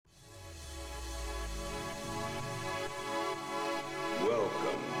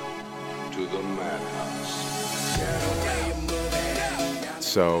the madhouse.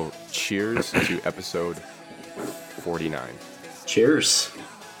 So, cheers to episode 49. Cheers.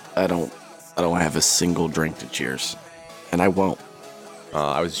 I don't have a single drink to cheers, and I won't.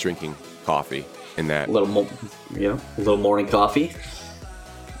 I was drinking coffee in that. A little morning coffee.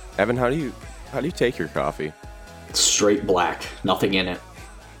 Evan, how do you take your coffee? Straight black, nothing in it.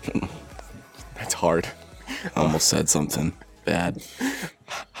 That's hard. Almost said something bad.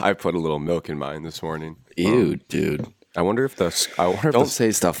 I put a little milk in mine this morning. Ew, dude. I wonder if Don't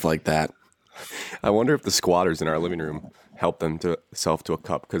say stuff like that. I wonder if the squatters in our living room help themselves to a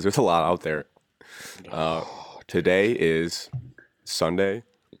cup, because there's a lot out there. Today is Sunday,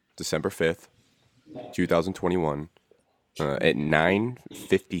 December 5th, 2021, at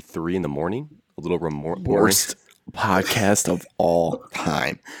 9:53 in the morning. A little Worst podcast of all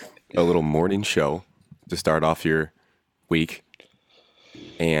time. A little morning show to start off your week.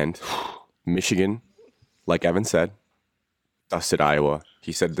 And Michigan, like Evan said, dusted Iowa.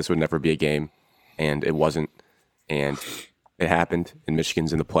 He said this would never be a game, and it wasn't. And it happened, and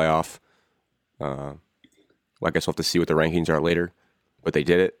Michigan's in the playoff. Well, I guess we'll have to see what the rankings are later, but they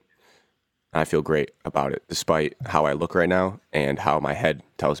did it. I feel great about it, despite how I look right now and how my head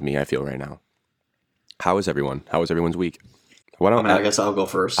tells me I feel right now. How is everyone? How was everyone's week? I guess I'll go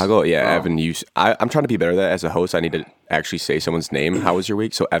first. I'll go. Yeah, Evan. I'm trying to be better at that as a host. I need to actually say someone's name. How was your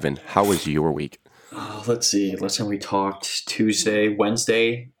week? So, Evan, how was your week? Let's see. Last time we talked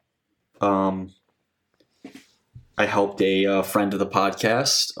Wednesday. I helped a friend of the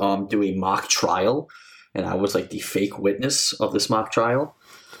podcast do a mock trial, and I was like the fake witness of this mock trial.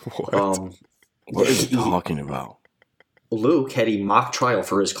 What? What are you talking about? Luke had a mock trial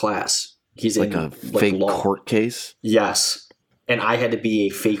for his class. He's Like a fake law. court case? Yes. And I had to be a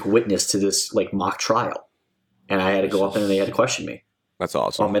fake witness to this like mock trial. And I had to go up and they had to question me. That's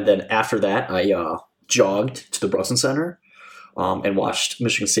awesome. And then after that, I jogged to the Brunson Center and watched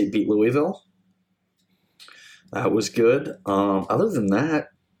Michigan State beat Louisville. That was good. Other than that,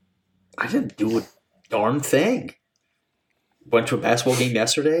 I didn't do a darn thing. Went to a basketball game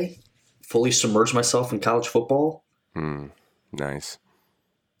yesterday. Fully submerged myself in college football. Nice.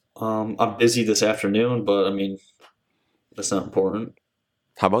 I'm busy this afternoon, but I mean, that's not important.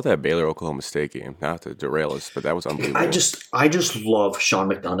 How about that Baylor-Oklahoma State game? Not to derail us, but that was unbelievable. I just love Sean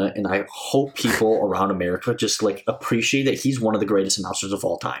McDonough, and I hope people around America just like appreciate that he's one of the greatest announcers of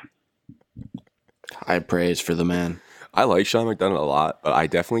all time. High praise for the man. I like Sean McDonough a lot, but I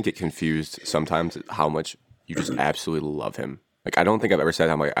definitely get confused sometimes at how much you just absolutely love him. Like, I don't think I've ever said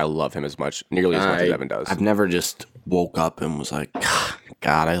I love him nearly as much as Evan does. I've never just woke up and was like,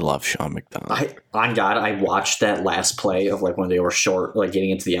 God, I love Sean McDonough. I watched that last play of like when they were short, like getting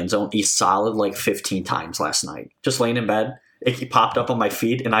into the end zone. He solid like 15 times last night. Just laying in bed. It popped up on my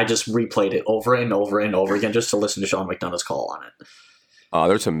feed, and I just replayed it over and over and over again just to listen to Sean McDonough's call on it.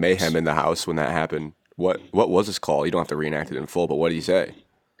 There was some mayhem in the house when that happened. What was his call? You don't have to reenact it in full, but what did he say?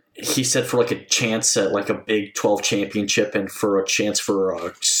 He said for like a chance at like a Big 12 championship and for a chance for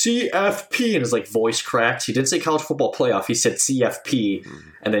a CFP, and his like voice cracked. He didn't say college football playoff. He said CFP,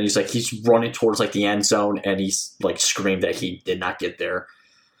 and then he's running towards like the end zone, and he's like screamed that he did not get there.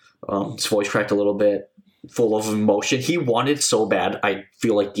 His voice cracked a little bit, full of emotion. He wanted so bad. I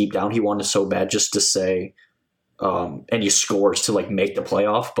feel like deep down he wanted so bad just to say, and he scores to like make the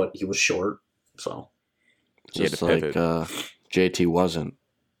playoff, but he was short. So Just like JT wasn't.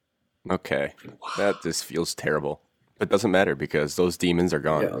 Okay, that just feels terrible. But it doesn't matter because those demons are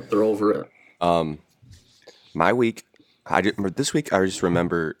gone. yeah, they're over it. My week, this week I just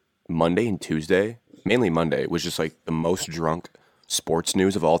remember Monday and Tuesday, mainly Monday, was just like the most drunk sports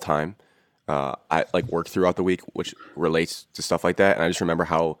news of all time. I like worked throughout the week, which relates to stuff like that. And I just remember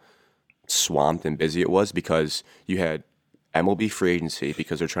how swamped and busy it was because you had MLB free agency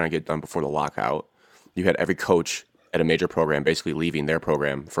because they're trying to get done before the lockout. You had every coach at a major program basically leaving their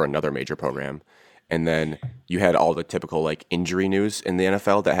program for another major program. And then you had all the typical like injury news in the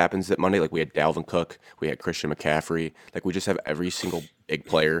NFL that happens that Monday. Like we had Dalvin Cook, we had Christian McCaffrey. Like we just have every single big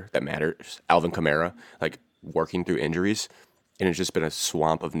player that matters, Alvin Kamara, like working through injuries. And it's just been a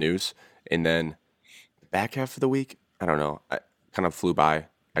swamp of news. And then the back half of the week, I don't know, I kind of flew by.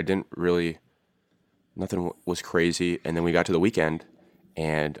 Nothing was crazy. And then we got to the weekend,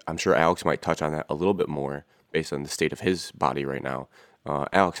 and I'm sure Alex might touch on that a little bit more based on the state of his body right now.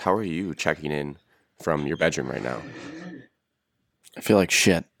 Alex, how are you checking in from your bedroom right now? I feel like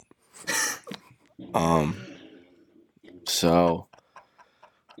shit. So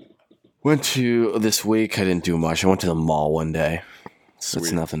this week, I didn't do much. I went to the mall one day. So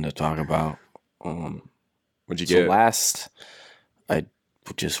it's nothing to talk about. What'd you get? Last, I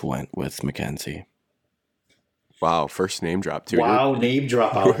just went with Mackenzie. Wow, first name drop too. Wow, name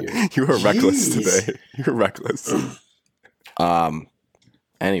drop out here. You were reckless Jeez. today. You were reckless.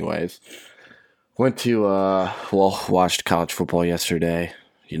 Anyways, went to watched college football yesterday,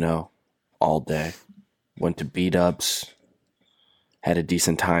 all day. Went to B-Dubs, had a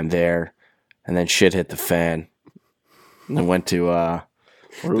decent time there, and then shit hit the fan. And then went to what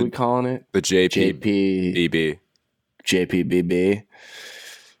are we calling it? The JPBB. JPBB.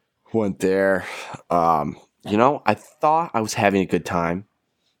 Went there. I thought I was having a good time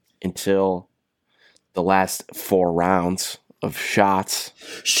until the last 4 rounds of shots.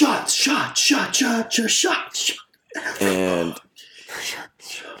 Shots. And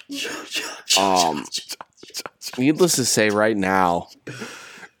needless to say right now,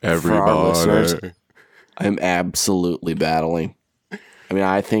 for our listeners, I'm absolutely battling. I mean,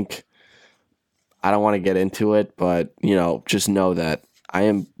 I think I don't want to get into it, but, just know that I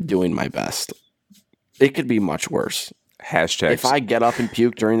am doing my best. It could be much worse. Hashtag. If I get up and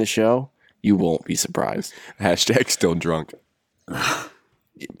puke during the show, you won't be surprised. Hashtag still drunk.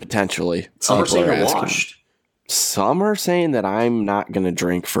 Potentially. Some are saying People you're asking. washed. Some are saying that I'm not going to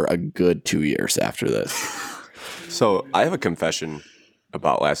drink for a good 2 years after this. So I have a confession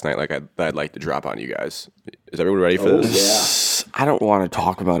about last night that I'd like to drop on you guys. Is everyone ready for this? Yeah. I don't want to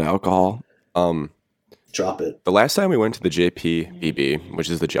talk about alcohol. Drop it. The last time we went to the JPBB, which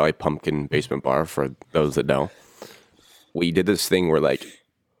is the Jelly Pumpkin Basement Bar, for those that know, we did this thing where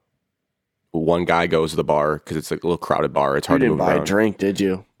one guy goes to the bar because it's a little crowded bar. It's You hard to didn't move buy around. a drink, did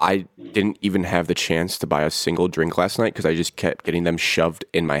you? I didn't even have the chance to buy a single drink last night because I just kept getting them shoved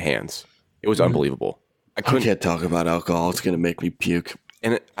in my hands. It was unbelievable. I I couldn't, can't talk about alcohol. It's going to make me puke.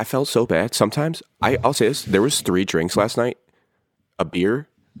 and I felt so bad. Sometimes I'll say this: there was 3 drinks last night, a beer,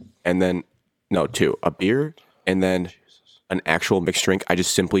 and then a beer, and then an actual mixed drink. I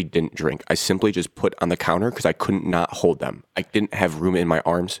just simply didn't drink. I simply just put on the counter because I couldn't not hold them. I didn't have room in my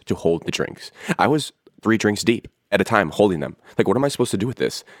arms to hold the drinks. I was 3 drinks deep at a time holding them. What am I supposed to do with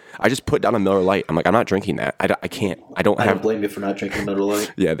this? I just put down a Miller Lite. I'm I'm not drinking that. I can't. I don't I have. don't blame you for not drinking Miller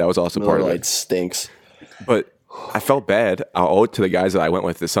Lite. Yeah, that was also part Miller of Lite it. stinks. But I felt bad. I'll owe it to the guys that I went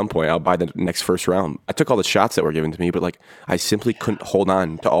with at some point. I'll buy the next first round. I took all the shots that were given to me, but I simply couldn't hold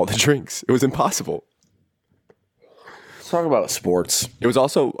on to all the drinks. It was impossible. Let's talk about sports. It was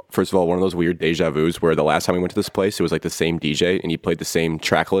also, first of all, one of those weird deja vus where the last time we went to this place, it was the same DJ and he played the same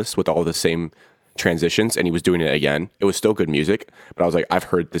track list with all the same transitions and he was doing it again. It was still good music, but I was I've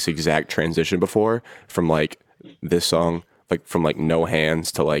heard this exact transition before from this song, from No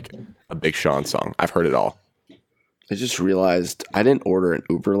Hands to a Big Sean song. I've heard it all. I just realized I didn't order an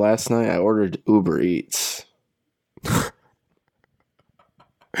Uber last night. I ordered Uber Eats.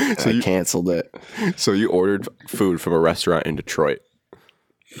 I canceled it. So you ordered food from a restaurant in Detroit.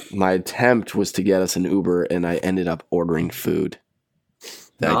 My attempt was to get us an Uber, and I ended up ordering food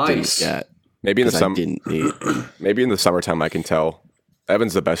that I didn't Nice. get Maybe in the because I didn't need. Maybe in the summertime I can tell.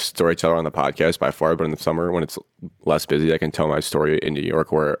 Evan's the best storyteller on the podcast by far, but in the summer when it's less busy, I can tell my story in New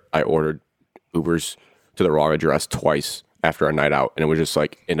York where I ordered Ubers to the wrong address twice after a night out, and it was just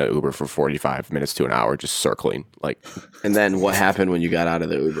in an Uber for 45 minutes to an hour, just circling. And then what happened when you got out of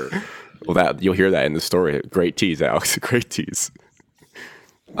the Uber? Well, that you'll hear that in the story. Great tease, Alex. Great tease.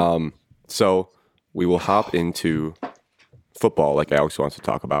 So we will hop into football, like Alex wants to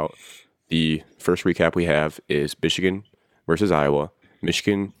talk about. The first recap we have is Michigan versus Iowa.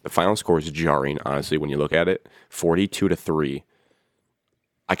 Michigan, the final score is jarring, honestly, when you look at it, 42-3.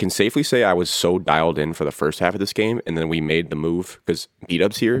 I can safely say I was so dialed in for the first half of this game, and then we made the move because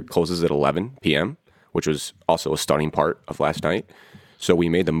B-Dubs here closes at 11 p.m., which was also a stunning part of last night. So we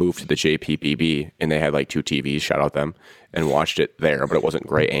made the move to the JPBB, and they had 2 TVs, shout out them, and watched it there, but it wasn't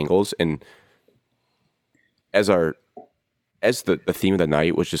great angles. And as the theme of the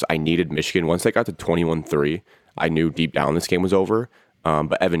night was just I needed Michigan. Once they got to 21-3, I knew deep down this game was over.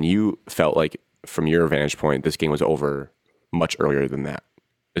 But Evan, you felt from your vantage point, this game was over much earlier than that.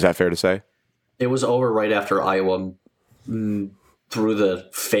 Is that fair to say? It was over right after Iowa threw the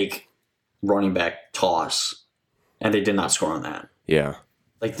fake running back toss, and they did not score on that. Yeah.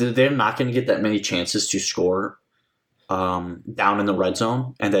 They're not going to get that many chances to score down in the red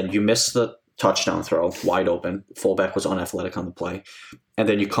zone, and then you miss the touchdown throw, wide open. Fullback was unathletic on the play, and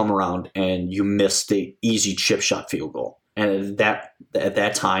then you come around and you miss the easy chip shot field goal. And at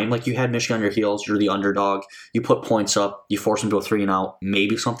that time, you had Michigan on your heels, you're the underdog. You put points up, you force them to a 3-and-out.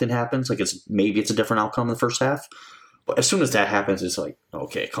 Maybe something happens. Maybe it's a different outcome in the first half. But as soon as that happens, it's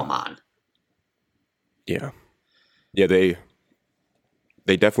okay, come on. Yeah. Yeah, they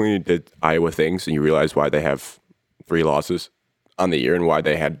definitely did Iowa things, and you realize why they have 3 losses. on the year and why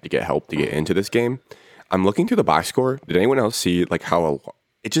they had to get help to get into this game. I'm looking through the box score. Did anyone else see like how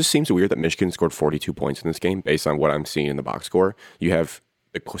it just seems weird that Michigan scored 42 points in this game based on what I'm seeing in the box score? You have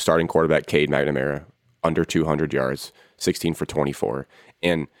the starting quarterback, Cade McNamara, under 200 yards, 16 for 24.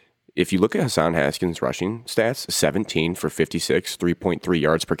 And if you look at Hassan Haskins' rushing stats, 17 for 56, 3.3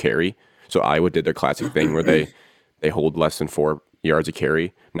 yards per carry. So Iowa did their classic thing where they hold less than 4 yards a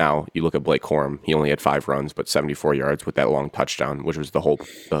carry. Now you look at Blake Corum; he only had 5 runs, but 74 yards with that long touchdown, which was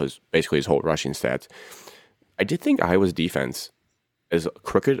basically his whole rushing stats. I did think Iowa's defense, as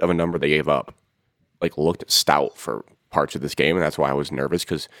crooked of a number they gave up, like looked stout for parts of this game, and that's why I was nervous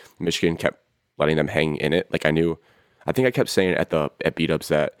because Michigan kept letting them hang in it. Like I think I kept saying at beat-ups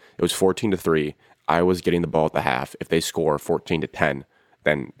that it was 14-3. Iowa's getting the ball at the half. If they score 14-10,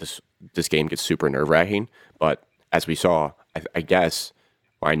 then this game gets super nerve-wracking. But as we saw, I guess,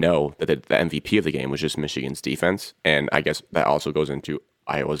 I know that the MVP of the game was just Michigan's defense, and I guess that also goes into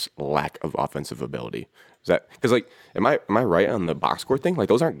Iowa's lack of offensive ability. Is that because like am I right on the box score thing? Like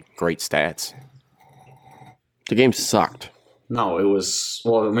those aren't great stats. The game sucked. No, it was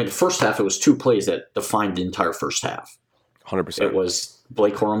the first half it was 2 plays that defined the entire first half. 100%. It was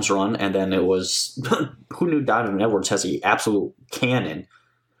Blake Corum's run, and then it was who knew Donovan Edwards has an absolute cannon.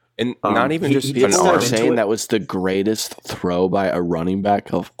 And not even just People an are arm. saying that was the greatest throw by a running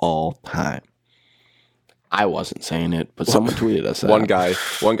back of all time. I wasn't saying it, but someone tweeted us that.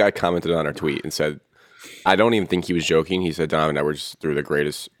 One guy commented on our tweet and said, I don't even think he was joking. He said Donovan Edwards threw the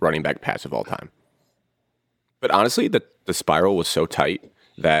greatest running back pass of all time. But honestly, the spiral was so tight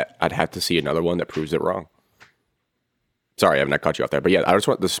that I'd have to see another one that proves it wrong. Sorry, I've not cut you off there. But yeah,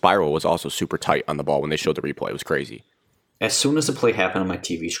 the spiral was also super tight on the ball when they showed the replay. It was crazy. As soon as the play happened on my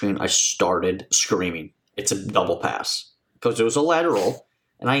TV screen, I started screaming. It's a double pass. Because it was a lateral,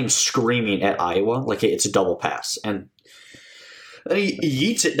 and I am screaming at Iowa like it's a double pass. And then he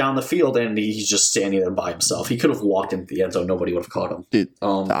yeets it down the field, and he's just standing there by himself. He could have walked into the end zone. Nobody would have caught him. Dude,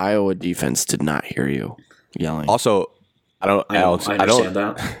 the Iowa defense did not hear you yelling. Also, I understand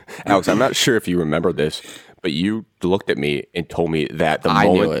that. Alex, I'm not sure if you remember this, but you looked at me and told me that I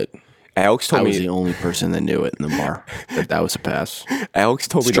knew it. Alex told I me was the only person that knew it in the bar. That was a pass. Alex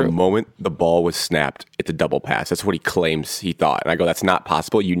told me true. the moment the ball was snapped, it's a double pass. That's what he claims he thought. And I go, that's not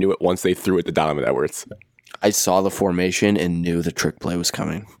possible. You knew it once they threw it to Donovan Edwards. I saw the formation and knew the trick play was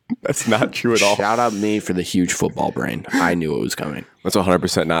coming. That's not true at all. Shout out me for the huge football brain. I knew it was coming. That's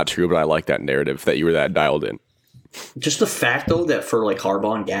 100% not true, but I like that narrative that you were that dialed in. Just the fact, though, that for like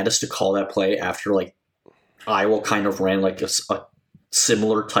Harbaugh and Gaddis to call that play after like Iowa kind of ran like a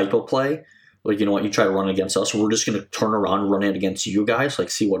similar type of play. Like, you know what, you try to run against us, we're just going to turn around and run it against you guys, like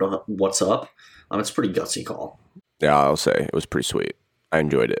see what's up. It's a pretty gutsy call. Yeah, I'll say it was pretty sweet. I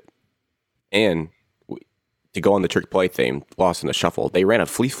enjoyed it. And to go on the trick play theme, lost in the shuffle, they ran a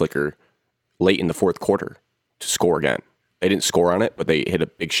flea flicker late in the fourth quarter to score again. They didn't score on it, but they hit a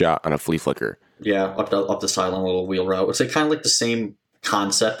big shot on a flea flicker. Yeah, up the sideline, a little wheel route. It's like kind of like the same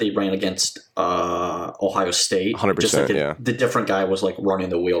concept they ran against Ohio State. 100%, just like yeah. The different guy was like running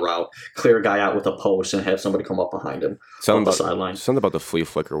the wheel route, clear a guy out with a post, and have somebody come up behind him on the sideline. Something about the flea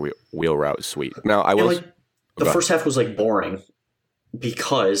flicker wheel route is sweet. Now I will. The first half was like boring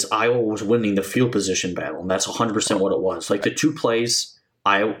because Iowa was winning the field position battle, and that's 100% what it was. Like the 2 plays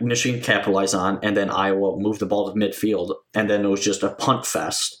Michigan capitalized on, and then Iowa moved the ball to midfield, and then it was just a punt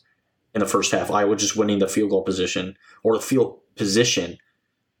fest in the first half. Iowa just winning the field goal position or the field position.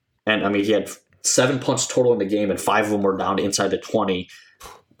 And I mean, he had 7 punts total in the game, and 5 of them were down inside the 20.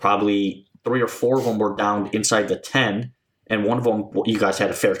 Probably 3 or 4 of them were down inside the 10. And one of them, you guys had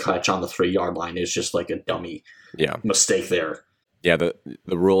a fair catch on the 3-yard line. It's just like a dummy mistake there. Yeah, the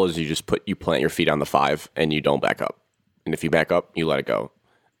rule is you plant your feet on the 5 and you don't back up. And if you back up, you let it go.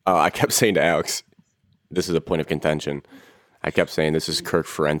 I kept saying to Alex, this is a point of contention. I kept saying this is Kirk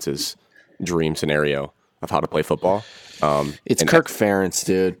Ferentz's dream scenario of how to play football. It's Kirk Ferentz,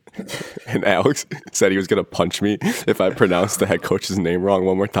 dude. And Alex said he was going to punch me if I pronounced the head coach's name wrong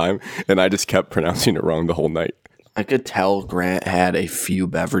one more time. And I just kept pronouncing it wrong the whole night. I could tell Grant had a few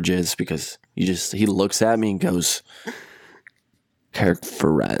beverages because he looks at me and goes, Kirk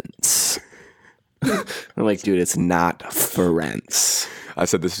Ferentz. I'm like, dude, it's not Ferentz. I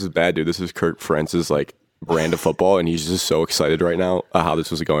said, this is bad, dude. This is Kirk Ferentz's like brand of football, and he's just so excited right now how this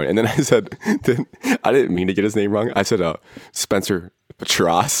was going. And then I said, I didn't mean to get his name wrong. I said, Spencer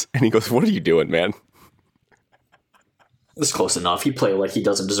Petras, and he goes, what are you doing, man? It's close enough. He played like he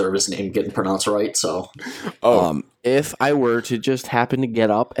doesn't deserve his name getting pronounced right. So, if I were to just happen to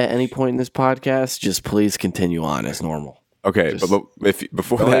get up at any point in this podcast, just please continue on as normal. Okay, but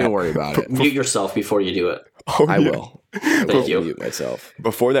before don't that, even worry about it. Mute yourself before you do it. I will. Thank you. Mute myself.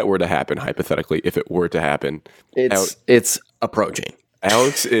 Before that were to happen, hypothetically, if it were to happen, It's approaching.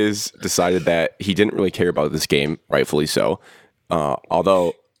 Alex is decided that he didn't really care about this game, rightfully so.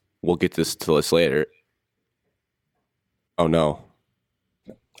 Although we'll get to this later. Oh no,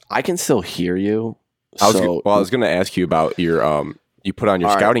 I can still hear you. I was going to ask you about your you put on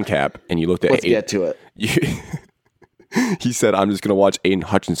your scouting cap and you looked at. Let's get to it. He said, "I'm just going to watch Aiden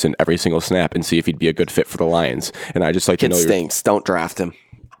Hutchinson every single snap and see if he'd be a good fit for the Lions." And I just like to know. Stinks. Don't draft him.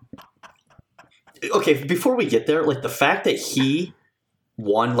 Okay, before we get there, like the fact that he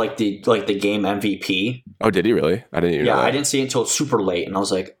won like the game MVP. Oh, did he really? I didn't even know that. I didn't see it until super late, and I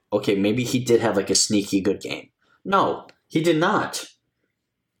was like, okay, maybe he did have like a sneaky good game. No, he did not.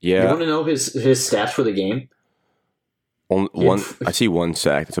 Yeah. You want to know his stats for the game? One. I see one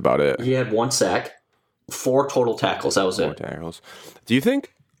sack. That's about it. He had 1 sack, 4 total tackles. That was 4 it. tackles. Do you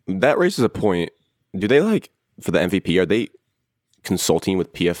think that raises a point? Do they for the MVP? Are they consulting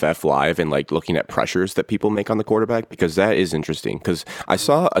with PFF Live and looking at pressures that people make on the quarterback? Because that is interesting. Because I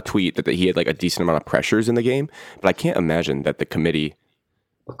saw a tweet that he had a decent amount of pressures in the game, but I can't imagine that the committee.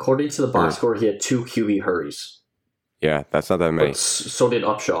 According to the box score, he had 2 QB hurries. Yeah, that's not that many. But so did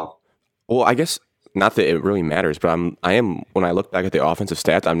Upshaw. Well, I guess not that it really matters, but I am when I look back at the offensive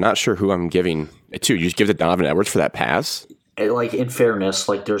stats, I'm not sure who I'm giving it to. You just give it to Donovan Edwards for that pass? And, in fairness,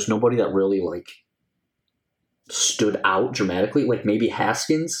 there's nobody that really stood out dramatically. Maybe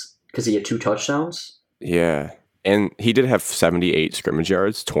Haskins because he had 2 touchdowns. Yeah, and he did have 78 scrimmage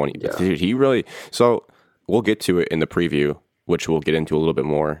yards, 20. Yeah. Dude, he really. So we'll get to it in the preview, which we'll get into a little bit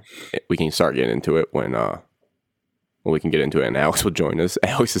more. We can start getting into it when we can get into it, and Alex will join us.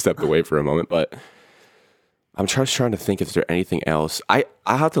 Alex has stepped away for a moment, but I'm just trying to think if there's anything else. I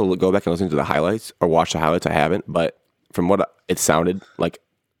have to go back and listen to the highlights or watch the highlights. I haven't, but from what it sounded like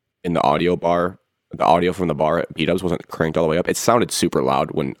in the audio from the bar at B-Dubs wasn't cranked all the way up. It sounded super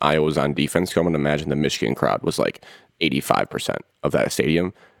loud when Iowa was on defense. So I'm going to imagine the Michigan crowd was 85% of that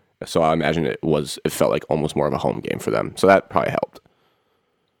stadium. So I imagine it felt like almost more of a home game for them. So that probably helped.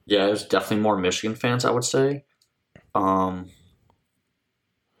 Yeah, there's definitely more Michigan fans, I would say. It's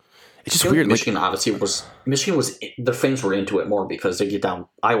just weird. Michigan the fans were into it more because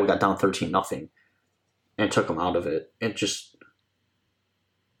Iowa got down 13-0 and took them out of it. It's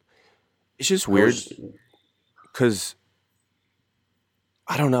just weird because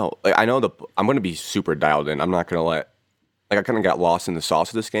I don't know. I know I'm going to be super dialed in. I'm not going to let I kind of got lost in the sauce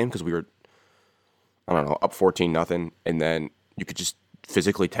of this game because we were, I don't know, up 14-0, and then you could just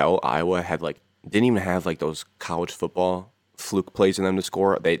physically tell Iowa had didn't even have those college football fluke plays in them to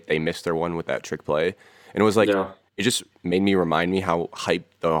score. They missed their one with that trick play, and it was it just made me remind me how hyped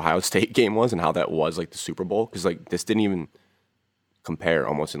the Ohio State game was and how that was the Super Bowl, because this didn't even compare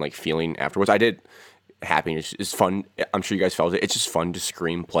almost in feeling afterwards. I did happiness is fun. I'm sure you guys felt it. It's just fun to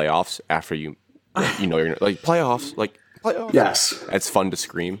scream playoffs after you're gonna playoffs playoffs. Yes, it's fun to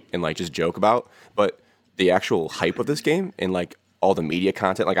scream and just joke about, but the actual hype of this game and all the media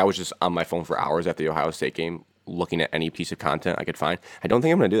content, I was just on my phone for hours at the Ohio State game looking at any piece of content I could find. I don't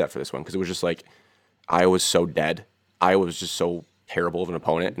think I'm going to do that for this one because it was just Iowa was so dead. Iowa was just so terrible of an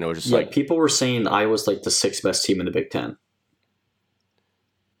opponent, and it was just people were saying Iowa's the 6th best team in the Big Ten.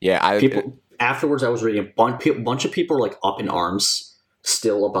 Yeah, afterwards I was reading a bunch of people were up in arms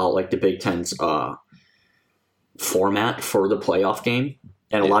still about the Big Ten's format for the playoff game,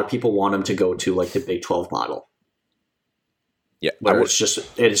 and a lot of people want them to go to the Big 12 model. Yeah, where it's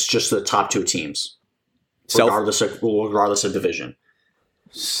just the top 2 teams, regardless of division.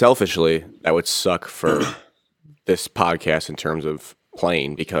 Selfishly, that would suck for this podcast in terms of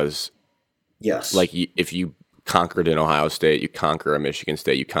playing, because yes, if you conquered an Ohio State, you conquer a Michigan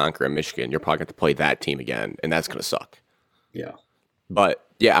State, you conquer a Michigan, you're probably going to play that team again, and that's going to suck. Yeah. But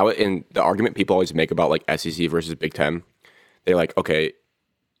yeah, and the argument people always make about SEC versus Big Ten, they're okay,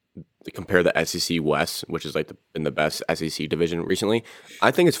 they compare the SEC West, which is been the best SEC division recently.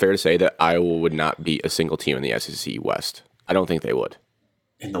 I think it's fair to say that Iowa would not beat a single team in the SEC West. I don't think they would.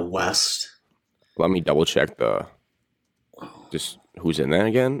 In the West? Let me double check just who's in there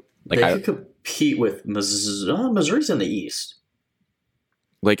again. They could compete with Missouri. Missouri's in the East.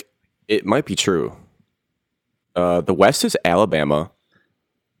 It might be true. The West is Alabama.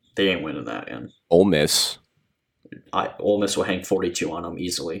 They ain't winning that, man. Ole Miss. Ole Miss will hang 42 on them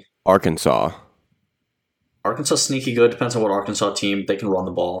easily. Arkansas. Arkansas sneaky good. Depends on what Arkansas team. They can run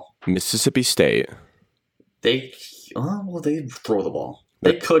the ball. Mississippi State. They throw the ball.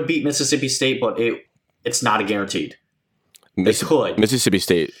 They could beat Mississippi State, but it's not a guaranteed. They could. Mississippi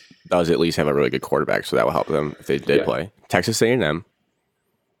State does at least have a really good quarterback, so that will help them if they did play. Texas A&M.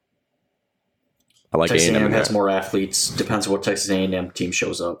 I like Texas A&M A&M in has that. more athletes. Depends on what Texas A&M team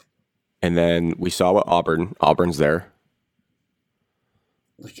shows up. And then we saw what Auburn's there.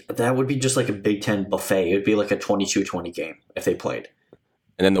 Like, that would be just like a Big Ten buffet. It would be like a 22-20 game if they played.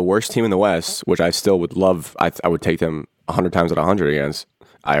 And then the worst team in the West, which I still would love, I would take them 100 times out of 100 against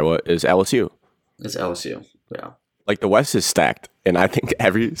Iowa, is LSU. It's LSU. Yeah. Like, the West is stacked, and I think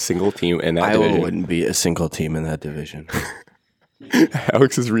every single team in that Iowa division. wouldn't be a single team in that division.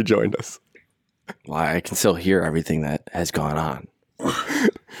 Alex has rejoined us. Well, I can still hear everything that has gone on.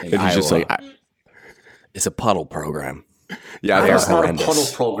 And he's just like, It's a puddle program. yeah, Iowa's not a horrendous. puddle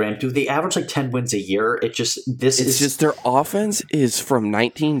program, dude. They average like 10 wins a year. It's Just their offense is from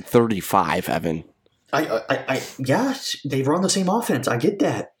 1935, Evan. Yeah, they run the same offense. I get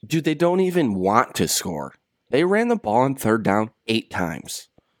that. Dude, they don't even want to score. They ran the ball on third down 8 times.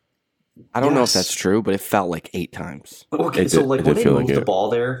 I don't know if Yes. that's true, but it felt like 8 times. Okay, It so did- like it when did they feel like moved the it. ball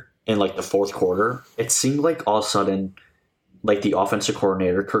there in like the fourth quarter, it seemed like all of a sudden, like the offensive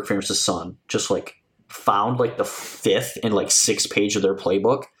coordinator, Kirk Ferentz' son, just like found like the 5th and like 6th page of their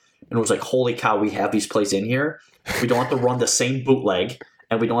playbook and was like, "Holy cow, we have these plays in here. We don't have to run the same bootleg,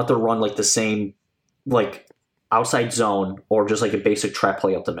 and we don't have to run like the same like outside zone or just like a basic trap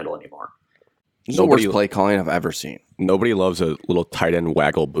play up the middle anymore." It's the Nobody- worst play calling I've ever seen. nobody loves a little tight end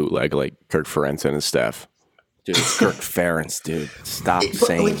waggle bootleg like Kirk Ferentz and his staff. Dude, it's Kirk Ferentz, dude. Stop But,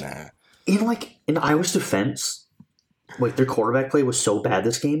 saying like, that. In Iowa's defense, like their quarterback play was so bad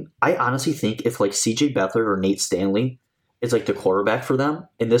this game. I honestly think if like CJ Beathard or Nate Stanley is like the quarterback for them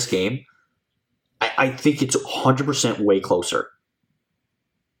in this game, I think it's 100% way closer.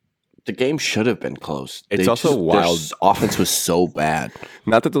 The game should have been close. It's also their wild. Offense was so bad.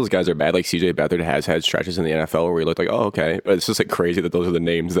 Not that those guys are bad. Like CJ Beathard has had stretches in the NFL where we look like, oh, okay. But it's just like crazy that those are the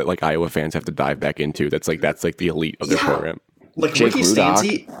names that like Iowa fans have to dive back into. That's like the elite of their Yeah. program. Like Jake Ricky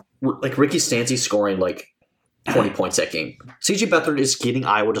Rudock. Stanzi scoring like 20 points that game. CJ Beathard is getting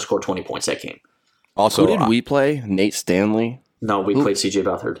Iowa to score 20 points that game. Also, Who did we play? Nate Stanley? No, we played CJ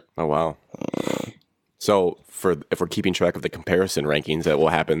Beathard. oh wow. So if we're keeping track of the comparison rankings that will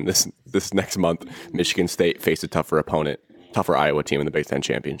happen this next month, Michigan State faced a tougher Iowa team in the Big Ten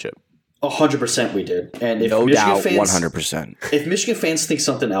championship. 100% we did. And if No Michigan doubt, fans, 100%. if Michigan fans think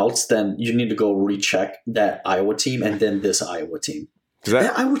something else, then you need to go recheck that Iowa team and then this Iowa team. 'Cause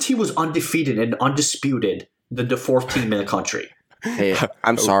That Iowa team was undefeated and undisputed, the 4th team in the country. Hey,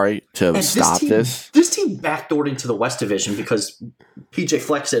 I'm sorry to And stop this. This team backdoored into the West Division because PJ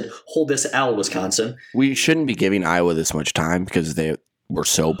Fleck said, "Hold this L, Wisconsin." We shouldn't be giving Iowa this much time because they were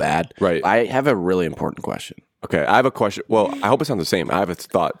so bad. Right. I have a really important question. Okay, I have a question. Well, I hope it's not the same. I have a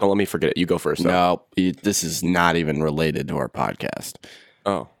thought. Don't let me forget it. You go first. Though. No, this is not even related to our podcast.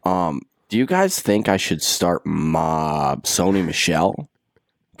 Oh, Do you guys think I should start Sony Michelle?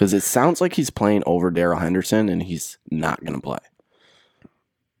 Because it sounds like he's playing over Darrell Henderson, and he's not going to play.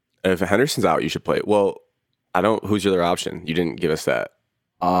 if Henderson's out, you should play. Well, I don't. Who's your other option? You didn't give us that.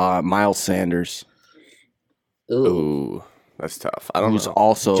 Miles Sanders, Ooh, that's tough. I don't who's know.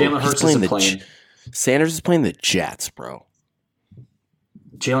 also Jalen he's Hurts playing isn't the playing. Sanders is playing the Jets, bro.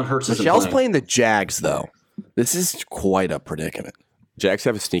 Jalen Hurts isn't Michelle's playing. playing the Jags, though. This is quite a predicament. Jags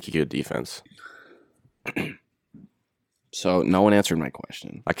have a sneaky good defense. So no one answered my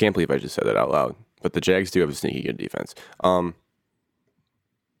question. I can't believe I just said that out loud. But the Jags do have a sneaky good defense.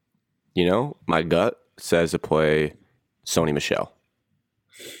 My gut says to play Sony Michelle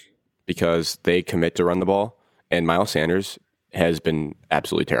because they commit to run the ball, and Miles Sanders has been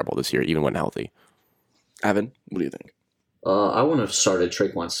absolutely terrible this year, even when healthy. Evan, what do you think? I wouldn't have started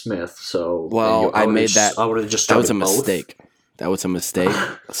Traquan Smith. So Well, I made that. I would have just That started was a both. mistake. That was a mistake.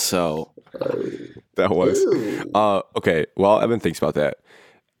 So That was okay. While Evan thinks about that,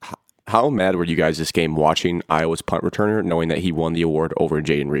 how mad were you guys this game watching Iowa's punt returner, knowing that he won the award over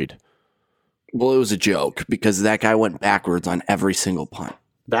Jaden Reed? well, it was a joke because that guy went backwards on every single punt.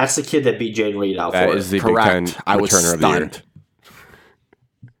 That's the kid that beat Jaden Reed out That for is it. the Big Ten Correct. I was returner of the year. stunned.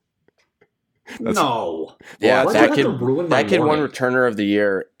 No. Yeah, Why do that I have kid. to ruin my That kid won morning? returner of the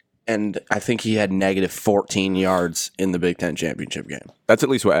year, and I think he had negative 14 yards in the Big Ten championship game. That's at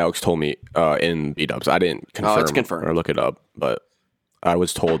least what Alex told me in B-dubs. I didn't confirm it's confirmed. or look it up, but I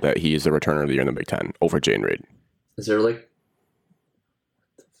was told that he is the returner of the year in the Big Ten over Jaden Reed, Is there like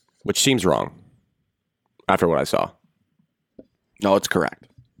which seems wrong after what I saw. No, it's correct.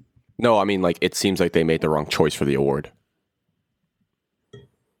 No, I mean, like, it seems like they made the wrong choice for the award.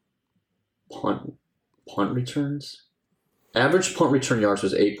 punt returns? Average punt return yards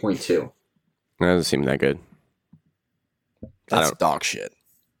was 8.2. That doesn't seem that good. That's don't- dog shit.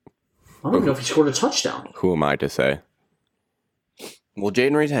 I don't even know if he scored a touchdown. Who am I to say? Well,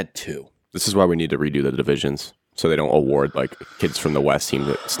 Jaden Reed had 2. This is why we need to redo the divisions so they don't award like kids from the West team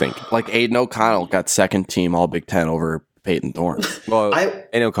that stink. Like Aiden O'Connell got second team All Big Ten over Peyton Thorne. Well,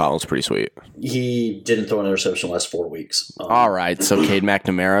 and O'Connell's pretty sweet. He didn't throw an interception the last 4 weeks. All right, so Cade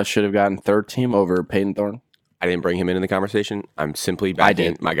McNamara should have gotten third team over Peyton Thorne. I didn't bring him into the conversation. I'm simply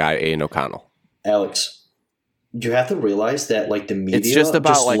backing my guy Aiden O'Connell. Alex, you have to realize that like the media It's just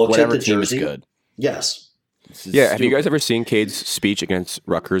about like looks whatever at the team jersey. is good. Yes. Yeah, have you guys ever seen Cade's speech against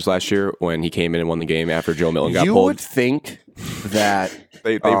Rutgers last year when he came in and won the game after Joe Milton got You pulled? would think that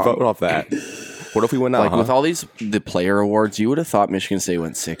They vote off that. What if we win that? like with all the player awards, you would have thought Michigan State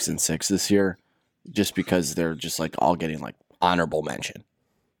went 6-6 this year, just because they're just like all getting like honorable mention.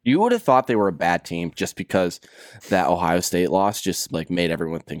 You would have thought they were a bad team just because that Ohio State loss just like made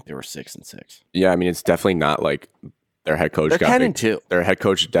everyone think they were 6-6. Yeah, I mean it's definitely not like their head coach They're got big. 10-2. Their head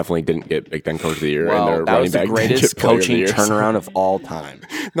coach definitely didn't get Big Ten Coach of the Year. Well, and their that running was the back didn't greatest get Player of the coaching Year. turnaround of all time.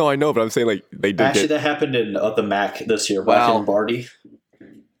 No, I know, but I'm saying like they did Actually, get. that happened in the MAC this year. Black Well, and Lombardi.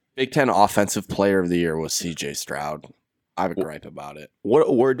 Big Ten Offensive Player of the Year was C.J. Stroud. I have a gripe about it. What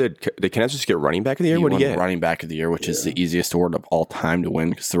award did Kansas get? Running back of the year? He What did won he get? Running Back of the Year, which is the easiest award of all time to win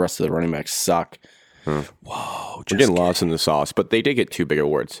because the rest of the running backs suck. Whoa, We're just getting lost in the sauce, but they did get two big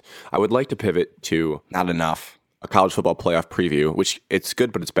awards. I would like to pivot to not enough. a college football playoff preview, which it's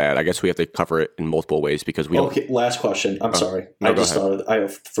good, but it's bad. I guess we have to cover it in multiple ways because we don't. Okay, last question. I'm sorry. no, I go just thought I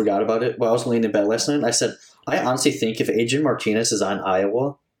forgot about it. While I was laying in bed last night, I said, I honestly think if Adrian Martinez is on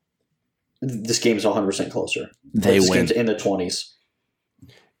Iowa, this game is 100% closer. They This win. game's in the 20s.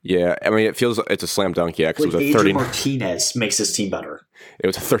 Yeah, I mean, it feels it's a slam dunk. Yeah, because Like it was a Adrian 30. Martinez makes his team better. It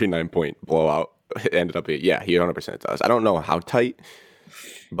was a 39-point blowout. It ended up being, yeah, he 100% does. I don't know how tight,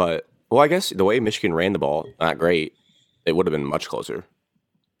 but well, I guess the way Michigan ran the ball, not great. It would have been much closer.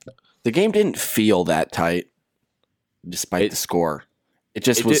 The game didn't feel that tight, despite the score. It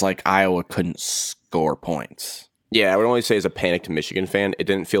just it was did- like Iowa couldn't score points. Yeah, I would only say as a panicked Michigan fan, it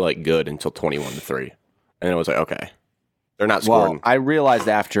didn't feel like good until 21-3, and then it was like, okay, they're not scoring. Well, I realized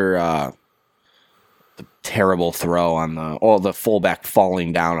after the terrible throw on the fullback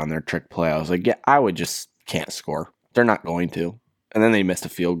falling down on their trick play, I was like, yeah, Iowa just can't score. They're not going to. And then they missed a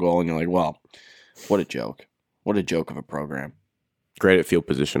field goal, and you're like, well, what a joke. What a joke of a program. Great at field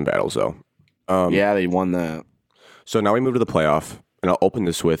position battles, though. Yeah, they won the. So now we move to the playoff, and I'll open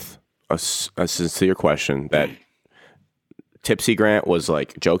this with a sincere question that Tipsy Grant was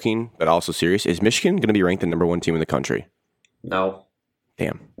like joking, but also serious. Is Michigan going to be ranked the number 1 team in the country? No.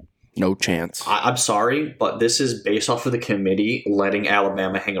 Damn. No chance. I'm sorry, but this is based off of the committee letting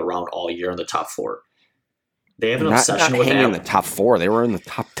Alabama hang around all year in the top 4. They have an obsession with hanging in the Alabama. top 4. They were in the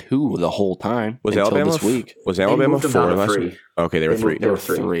top 2 the whole time. Was until Alabama this week? Was Alabama moved them down 4 to last 3. week? Okay, they were They 3. moved- They were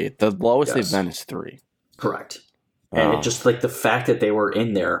Three. 3. The lowest Yes. they've been is 3. Correct. Wow. And it just like the fact that they were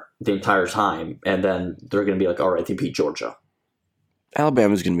in there the entire time, and then they're going to be like, all right, they beat Georgia.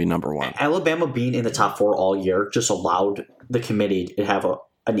 Alabama's going to be number 1. Alabama being in the top 4 all year just allowed the committee to have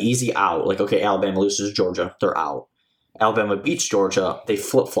an easy out. Like, okay, Alabama loses to Georgia, they're out. Alabama beats Georgia, they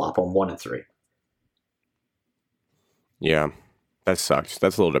flip flop on 1-3. Yeah, that sucks.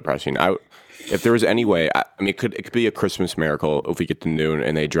 That's a little depressing. If there was any way, I mean, it could be a Christmas miracle if we get to noon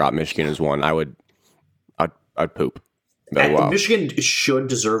and they drop Michigan as 1. I'd poop. But, wow. Michigan should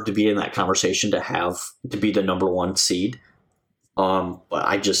deserve to be in that conversation to be the number 1 seed. But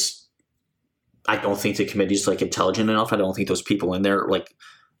I don't think the committee's like intelligent enough. I don't think those people in there like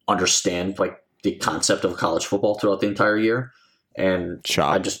understand like the concept of college football throughout the entire year. And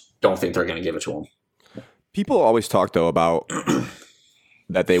Shot. I just don't think they're going to give it to them. People always talk though about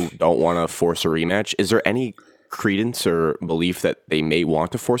that they don't want to force a rematch. Is there any credence or belief that they may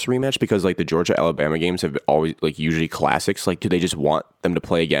want to force a rematch? Because like the Georgia Alabama games have always like usually classics. Like, do they just want them to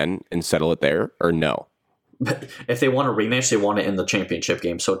play again and settle it there, or no? If they want a rematch, they want it in the championship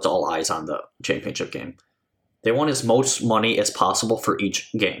game, so it's all eyes on the championship game. They want as much money as possible for each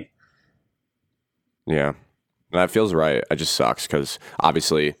game. Yeah, that feels right. It just sucks because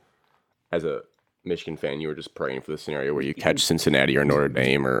obviously, as a Michigan fan, you were just praying for the scenario where you catch Cincinnati or Notre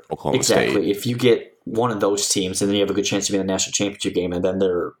Dame or Oklahoma Exactly. State. If you get one of those teams, and then you have a good chance to be in the national championship game, and then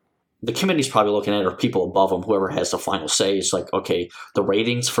the committee's probably looking at it, or people above them, whoever has the final say, is like, okay, the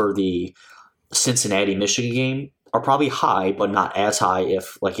ratings for the Cincinnati Michigan game are probably high, but not as high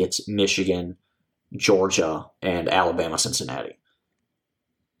if like it's Michigan, Georgia, and Alabama Cincinnati.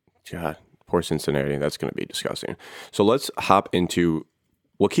 God, poor Cincinnati. That's going to be disgusting. So let's hop into.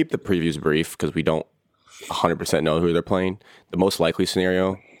 We'll keep the previews brief because we don't 100% know who they're playing. The most likely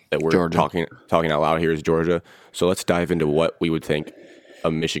scenario that we're Georgia. talking out loud here is Georgia. So let's dive into what we would think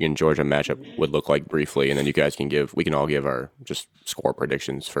a Michigan-Georgia matchup would look like briefly, and then you guys can we can all give our just score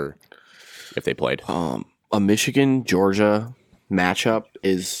predictions for if they played. A Michigan-Georgia matchup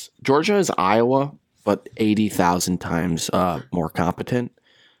is Georgia is Iowa, but 80,000 times more competent.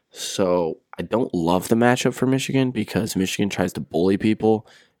 So I don't love the matchup for Michigan because Michigan tries to bully people.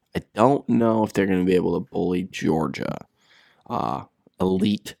 I don't know if they're going to be able to bully Georgia.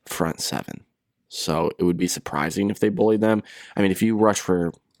 Elite front seven. So it would be surprising if they bullied them. I mean, if you rush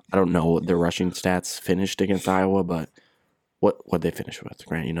for, I don't know what their rushing stats finished against Iowa, but what they finish with,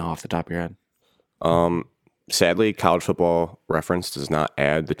 Grant? You know off the top of your head? Sadly, College Football Reference does not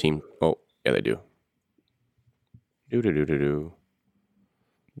add the team. Oh, yeah, they do.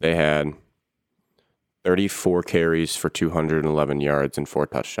 They had 34 carries for 211 yards and 4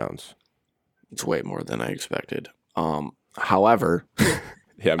 touchdowns. It's way more than I expected. However,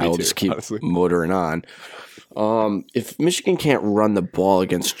 Yeah, me I will too, just keep honestly. motoring on. If Michigan can't run the ball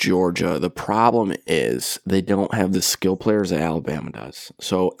against Georgia, the problem is they don't have the skill players that Alabama does.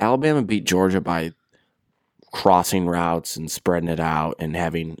 So Alabama beat Georgia by crossing routes and spreading it out and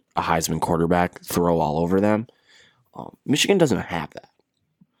having a Heisman quarterback throw all over them. Michigan doesn't have that.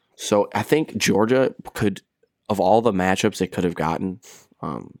 So I think Georgia could, of all the matchups they could have gotten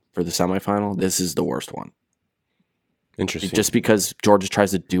for the semifinal, this is the worst one. Interesting. Just because Georgia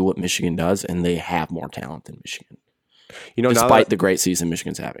tries to do what Michigan does, and they have more talent than Michigan, despite the great season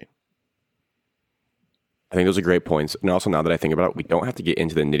Michigan's having. I think those are great points. And also, now that I think about it, we don't have to get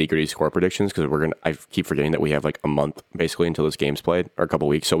into the nitty-gritty score predictions because I keep forgetting that we have like a month basically until this game's played, or a couple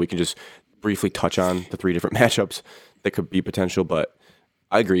weeks. So we can just briefly touch on the 3 different matchups that could be potential. But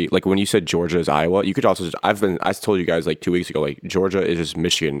I agree. Like when you said Georgia is Iowa, you could also I told you guys like 2 weeks ago, like Georgia is just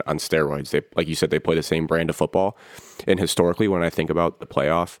Michigan on steroids. They, like you said, they play the same brand of football. And historically, when I think about the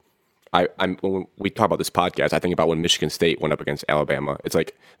playoff, when we talk about this podcast, I think about when Michigan State went up against Alabama. It's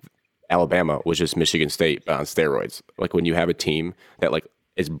like Alabama was just Michigan State, but on steroids. Like when you have a team that like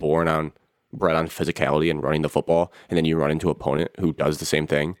is bred on physicality and running the football, and then you run into an opponent who does the same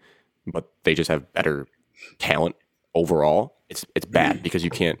thing, but they just have better talent overall. It's bad because you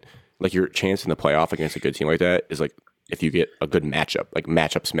can't, like, your chance in the playoff against a good team like that is like if you get a good matchup. Like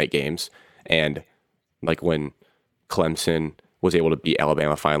matchups make games, and like when Clemson was able to beat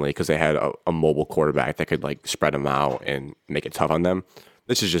Alabama finally because they had a mobile quarterback that could like spread them out and make it tough on them.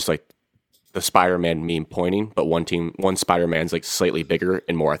 This is just like the Spider-Man meme pointing, but one Spider-Man's like slightly bigger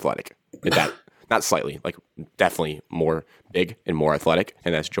and more athletic. Not slightly, like definitely more big and more athletic,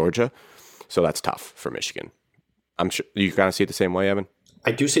 and that's Georgia. So that's tough for Michigan. I'm sure you kind of see it the same way, Evan.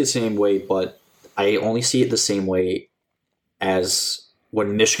 I do see it the same way, but I only see it the same way as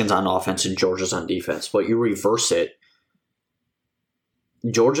when Michigan's on offense and Georgia's on defense. But you reverse it,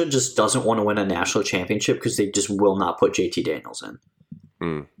 Georgia just doesn't want to win a national championship because they just will not put JT Daniels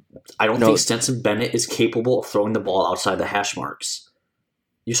in. I don't think Stetson Bennett is capable of throwing the ball outside the hash marks.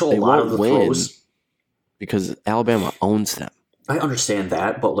 You saw a lot of the throws because Alabama owns them. I understand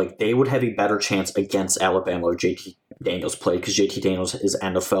that, but like they would have a better chance against Alabama if JT Daniels played because JT Daniels is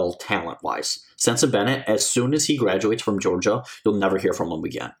NFL talent-wise. Stetson Bennett, as soon as he graduates from Georgia, you'll never hear from him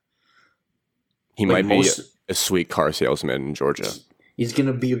again. He might be a sweet car salesman in Georgia. He's going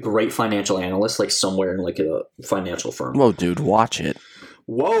to be a great financial analyst, like somewhere in like a financial firm. Whoa, dude, watch it.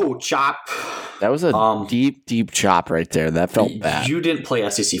 Whoa, chop. That was a deep chop right there. That felt bad. You didn't play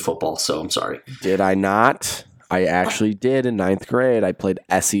SEC football, so I'm sorry. Did I not? I actually did in 9th grade. I played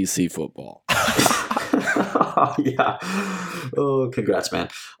SEC football. Yeah. Oh, congrats, man.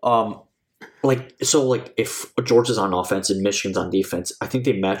 If Georgia's on offense and Michigan's on defense, I think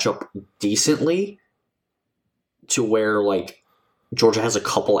they match up decently to where like Georgia has a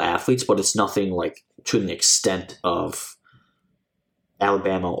couple athletes, but it's nothing like to an extent of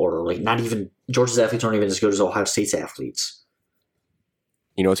Alabama or like not even Georgia's athletes aren't even as good as Ohio State's athletes.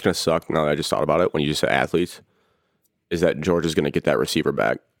 You know what's going to suck now that I just thought about it when you just said athletes is that Georgia's going to get that receiver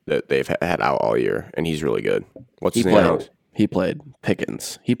back that they've had out all year, and he's really good. What's his name? He played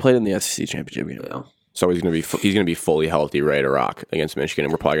Pickens. He played in the SEC championship game. Yeah. So he's going to be fully healthy, ready to rock against Michigan,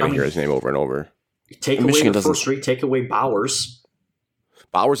 and we're probably going to hear his name over and over. Take away the first three. Take away Bowers.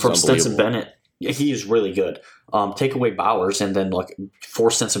 Bowers from is Stetson Bennett. Yeah, he is really good. Take away Bowers and then like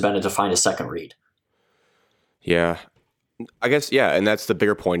force Stetson Bennett to find a second read. Yeah, I guess and that's the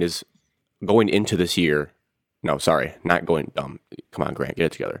bigger point is going into this year. No, sorry, not going. Come on, Grant, get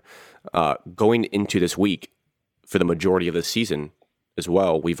it together. Going into this week for the majority of the season as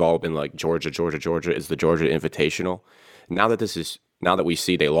well, we've all been like Georgia is the Georgia Invitational. Now that we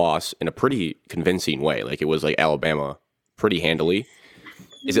see they lost in a pretty convincing way, like it was like Alabama pretty handily.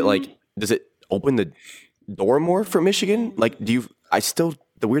 Is it like, does it open the door more for Michigan? Like, the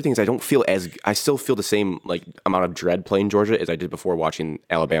weird thing is I still feel the same like amount of dread playing Georgia as I did before watching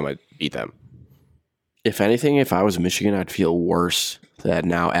Alabama beat them. If anything, if I was Michigan, I'd feel worse that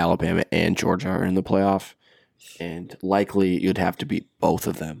now Alabama and Georgia are in the playoff, and likely you'd have to beat both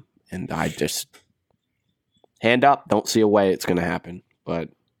of them. And I just hand up, don't see a way it's going to happen. But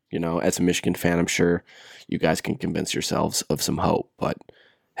as a Michigan fan, I'm sure you guys can convince yourselves of some hope. But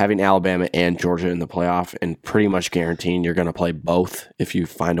having Alabama and Georgia in the playoff and pretty much guaranteeing you're going to play both if you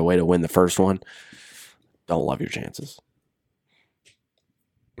find a way to win the first one, don't love your chances.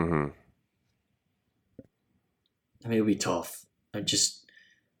 Mm-hmm. I mean, it'll be tough. Obviously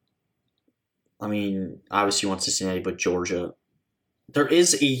you want Cincinnati, but Georgia. There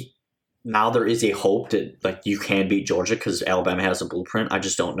is a hope that you can beat Georgia because Alabama has a blueprint. I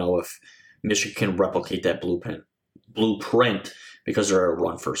just don't know if Michigan can replicate that blueprint because they're a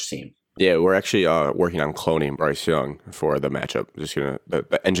run-first team. Yeah, we're actually working on cloning Bryce Young for the matchup.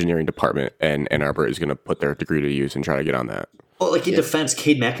 The engineering department and Ann Arbor is gonna put their degree to use and try to get on that. Well, in defense,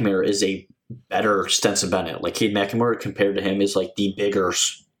 Cade McNamara is a better Stetson Bennett. Like Cade McNamara compared to him is like the bigger,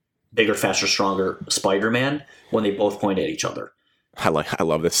 faster, stronger Spider-Man when they both point at each other. I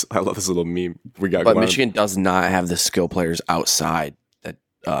love this. I love this little meme we got. But Michigan does not have the skill players outside that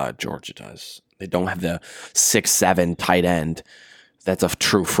Georgia does. They don't have the 6'7" tight end. That's a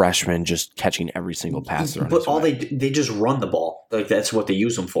true freshman just catching every single pass. But they just run the ball. Like that's what they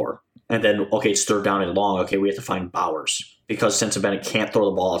use them for. And then it's third down and long. Okay, we have to find Bowers because Stetson Bennett can't throw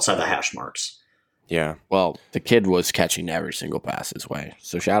the ball outside the hash marks. Yeah. Well, the kid was catching every single pass his way.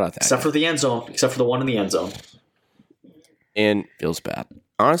 So shout out that. Except for the end zone. Except for the one in the end zone. And feels bad.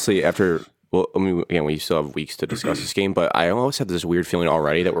 Honestly, we still have weeks to discuss this game, but I almost have this weird feeling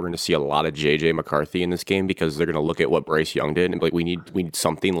already that we're going to see a lot of J.J. McCarthy in this game because they're going to look at what Bryce Young did and be like, we need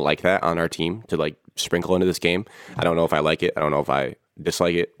something like that on our team to like sprinkle into this game. I don't know if I like it. I don't know if I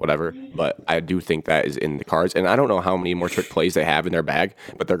dislike it, whatever, but I do think that is in the cards. And I don't know how many more trick plays they have in their bag,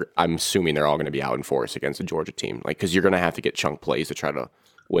 but I'm assuming they're all going to be out in force against the Georgia team, like because you're going to have to get chunk plays to try to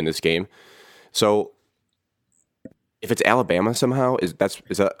win this game. So if it's Alabama somehow,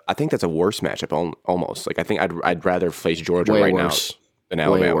 I think that's a worse matchup almost. Like I think I'd rather face Georgia way right worse. Now than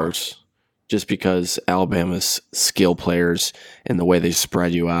Alabama. Way worse. Just because Alabama's skill players and the way they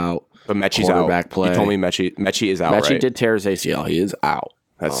spread you out. But Mechie's out. Play. You told me Mechie is out, Mechie right? did tear his ACL. He is out.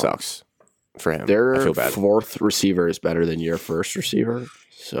 That sucks for him. Their I feel bad. fourth receiver is better than your first receiver.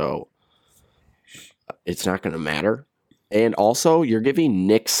 So it's not going to matter. And also, you're giving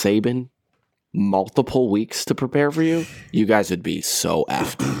Nick Saban multiple weeks to prepare for you. You guys would be so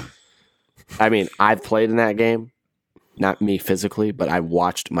effed. I mean, I've played in that game. Not me physically, but I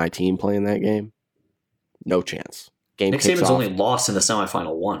watched my team play in that game. No chance. Game Nick kicks Saban's off. only lost in the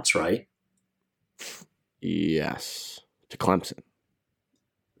semifinal once, right? Yes. To Clemson.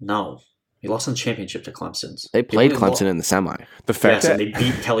 No. He lost in the championship to Clemson's. They played Clemson in the semi. The fact that and they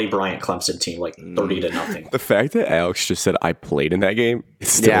beat Kelly Bryant Clemson team like 30-0. The fact that Alex just said I played in that game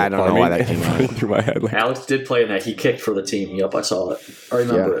is still I don't know why that came out through my head. Like, Alex did play in that. He kicked for the team. Yep, I saw it. I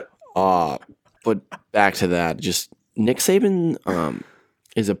remember it. But back to that, just Nick Saban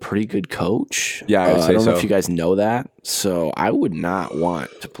is a pretty good coach. Yeah, I would say I don't know so. if you guys know that. So I would not want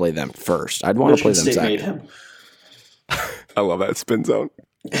to play them first. I'd want to play them Michigan State second. made him. I love that spin zone.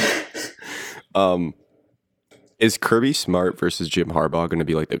 Is Kirby Smart versus Jim Harbaugh going to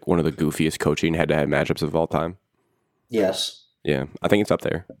be like one of the goofiest coaching head-to-head matchups of all time? Yes. Yeah, I think it's up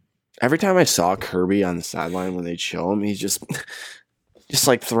there. Every time I saw Kirby on the sideline when they'd show him, he's just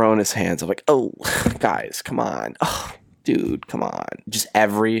like throwing his hands up like, oh, guys, come on. Oh, dude, come on. Just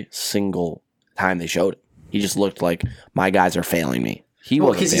every single time they showed it, he just looked like my guys are failing me.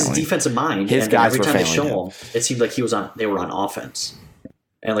 Well, because his defensive mind. His and guys every were time they failing show him, it seemed like they were on offense.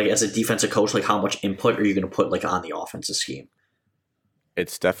 And like as a defensive coach, like how much input are you going to put like on the offensive scheme?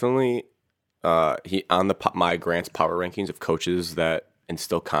 It's definitely he on my Grant's power rankings of coaches that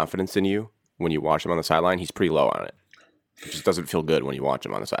instill confidence in you when you watch him on the sideline. He's pretty low on it. It just doesn't feel good when you watch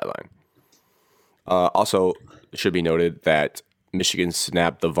him on the sideline. Also, it should be noted that Michigan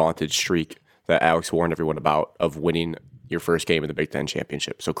snapped the vaunted streak that Alex warned everyone about of winning your first game in the Big Ten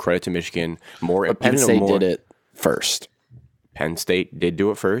championship. So credit to Michigan. But Penn State did it first. Penn State did do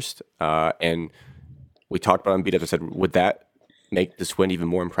it first, and we talked about on Beat Up. I said, would that make this win even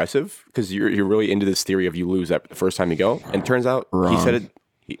more impressive? Because you're really into this theory of you lose that the first time you go, and it turns out Wrong. he said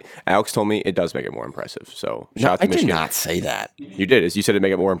it. Alex told me it does make it more impressive. So shout out to I Michigan. did not say that. You did. You said it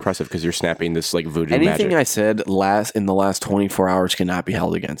make it more impressive because you're snapping this like voodoo Anything magic. I said in the last 24 hours cannot be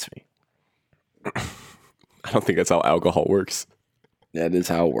held against me. I don't think that's how alcohol works. That is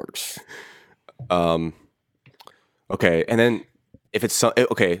how it works. Okay, and then if it's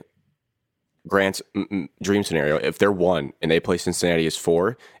Grant's dream scenario, if they're 1 and they play Cincinnati as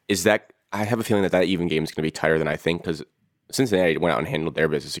 4, is that I have a feeling that even game is going to be tighter than I think because Cincinnati went out and handled their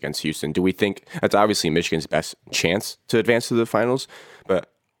business against Houston. Do we think that's obviously Michigan's best chance to advance to the finals?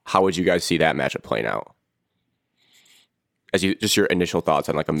 But how would you guys see that matchup playing out? Just your initial thoughts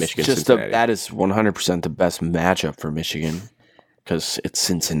on like a Michigan Cincinnati. That is 100% the best matchup for Michigan because it's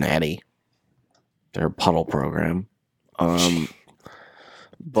Cincinnati. They're a puddle program. They've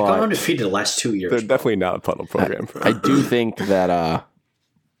gone undefeated the last 2 years. They're definitely not a puddle program. I do think that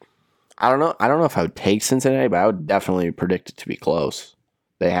I don't know if I would take Cincinnati, but I would definitely predict it to be close.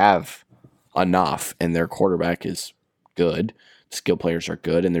 They have enough, and their quarterback is good. Skill players are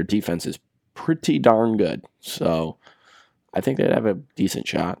good, and their defense is pretty darn good. So I think they'd have a decent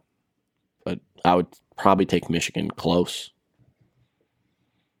shot, but I would probably take Michigan close.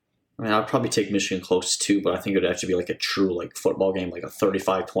 I mean, I'd probably take Michigan close too, but I think it would have to be like a true like football game, like a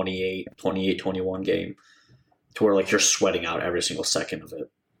 35-28, 28-21 game, to where like you're sweating out every single second of it,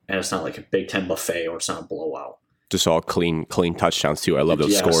 and it's not like a Big Ten buffet or it's not a blowout. Just all clean touchdowns too. I love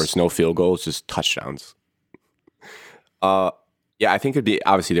those scores. No field goals, just touchdowns. Yeah, I think it'd be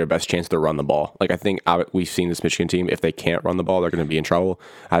obviously their best chance to run the ball. Like I think we've seen this Michigan team. If they can't run the ball, they're going to be in trouble.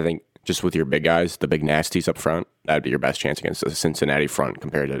 I think just with your big guys, the big nasties up front, that'd be your best chance against the Cincinnati front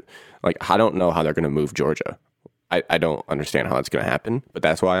compared to like I don't know how they're going to move Georgia. I don't understand how that's going to happen, but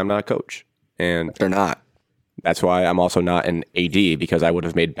that's why I'm not a coach, and They're not. that's why I'm also not an AD because I would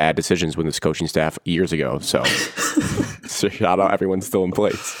have made bad decisions with this coaching staff years ago. So, so shout out everyone's still in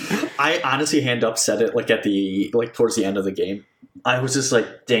place. I honestly hand up said it like at the like towards the end of the game. I was just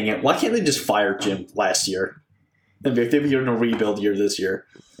like, dang it, why can't they just fire Jim last year? And they've been in a rebuild year this year.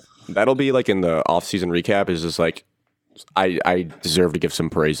 That'll be like in the offseason recap is just like I deserve to give some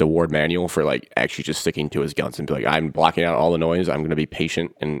praise to Ward Manuel for like actually just sticking to his guns and be like, I'm blocking out all the noise. I'm going to be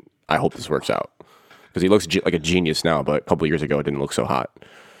patient and I hope this works out. Because he looks like a genius now, but a couple of years ago it didn't look so hot.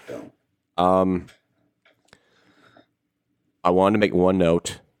 I wanted to make one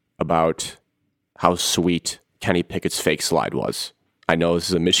note about how sweet Kenny Pickett's fake slide was. I know this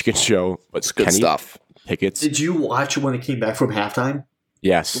is a Michigan show, but It's good Kenny stuff. Pickett's. Did you watch when it came back from halftime?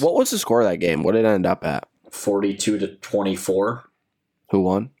 Yes. What was the score of that game? What did it end up at? 42-24. Who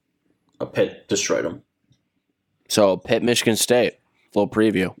won? Pitt destroyed them. So Pitt, Michigan State. Little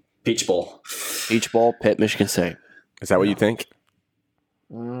preview. Peach Bowl. Peach Bowl, Pitt, Michigan State. Is that what you think?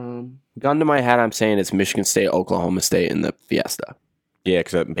 Gun to my head, I'm saying it's Michigan State, Oklahoma State in the Fiesta. Yeah,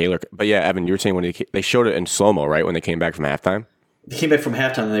 because Baylor. But yeah, Evan, you were saying when they showed it in slow-mo, right? When they came back from halftime? They came back from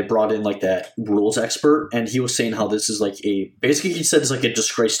halftime and they brought in like that rules expert, and he was saying how this is like basically he said it's like a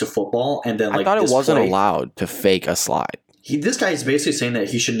disgrace to football, and then like I thought it this wasn't play- allowed to fake a slide. This guy is basically saying that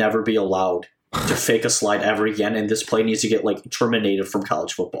he should never be allowed to fake a slide ever again, and this play needs to get like terminated from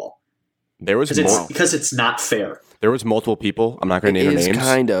college football There was because it's not fair. There was multiple people. I'm not going to It name their is names.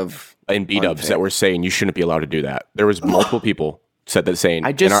 kind of In B-dubs that were saying you shouldn't be allowed to do that. There was multiple people said that saying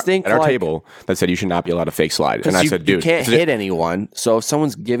I just think at our like- table that said you should not be allowed to fake slide. And I said, dude, you can't hit anyone. So if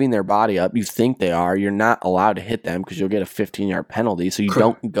someone's giving their body up, you think they are, you're not allowed to hit them because you'll get a 15-yard penalty. So you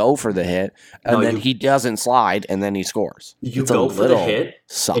don't go for the hit, and then he doesn't slide, and then he scores. You It's go a for the little hit,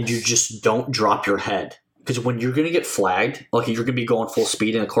 sus. and you just don't drop your head. Because when you're going to get flagged, like you're going to be going full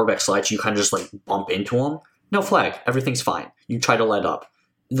speed and the quarterback slides, you kind of just like bump into him. No flag. Everything's fine. You try to let up.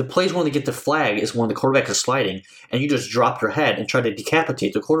 The plays when they get the flag is when the quarterback is sliding, and you just drop your head and try to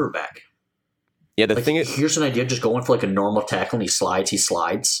decapitate the quarterback. yeah, the Like, thing is, here's an idea: just going for like a normal tackle, and he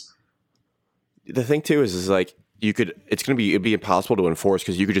slides. the thing too is like it'd be impossible to enforce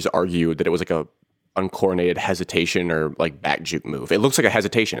because you could just argue that it was like a uncoordinated hesitation or like back juke move. It looks like a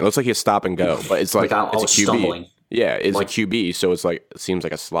hesitation. It looks like a stop and go, but it's like I it's a was QB. stumbling. Yeah, it's Like- a QB, so it's like it seems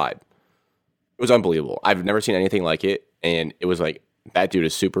like a slide. It was unbelievable. I've never seen anything like it, and it was like that dude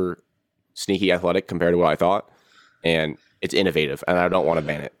is super sneaky athletic compared to what I thought, and it's innovative, and I don't want to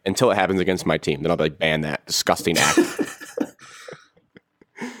ban it until it happens against my team. Then I'll be like, ban that disgusting act.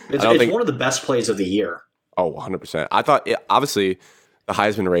 It's think- one of the best plays of the year. Oh, 100%. I thought, obviously, the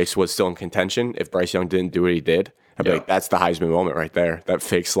Heisman race was still in contention. If Bryce Young didn't do what he did, I'd be like, that's the Heisman moment right there. That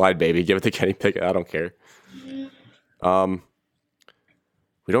fake slide, baby. Give it to Kenny Pickett. I don't care.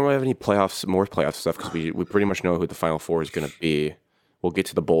 We don't really have any more playoff stuff because we pretty much know who the Final Four is going to be. We'll get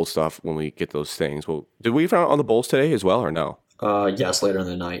to the bowl stuff when we get those things. Well, did we find out on the bowls today as well or no? Yes, later in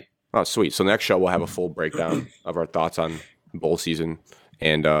the night. Oh, sweet. So next show, we'll have a full breakdown of our thoughts on bowl season,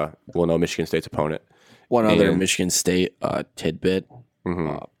 and we'll know Michigan State's opponent. One other And- Michigan State tidbit.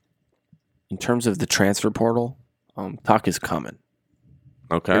 In terms of the transfer portal, talk is coming.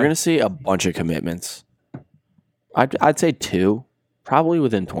 Okay. You're going to see a bunch of commitments. I'd say 2, probably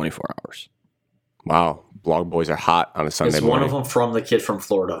within 24 hours. Wow. Blog boys are hot on a Sunday Is one morning. of them from the kid from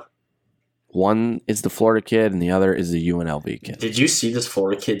Florida? One is the Florida kid, and the other is the UNLV kid. Did you see this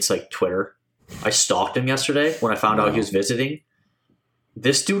Florida kid's like Twitter? I stalked him yesterday when I found out he was visiting.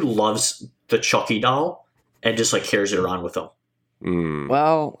 This dude loves the Chucky doll and just like carries it around with him.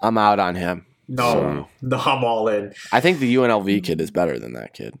 Well, I'm out on him. No, I'm all in. I think the UNLV kid is better than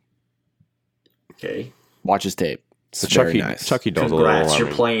that kid. Okay. Watch his tape. It's The very nice. Chucky doll's a Congrats, little you're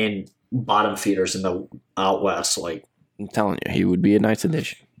alarming. playing bottom feeders in the out west. Like, I'm telling you, he would be a nice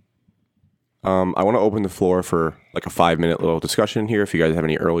addition. I want to open the floor for like a 5-minute little discussion here. If you guys have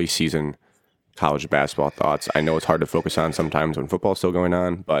any early season college basketball thoughts, I know it's hard to focus on sometimes when football's still going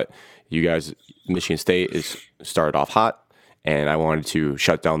on, but you guys, Michigan State is started off hot, and I wanted to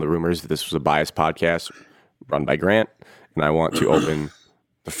shut down the rumors that this was a biased podcast run by Grant, and I want to open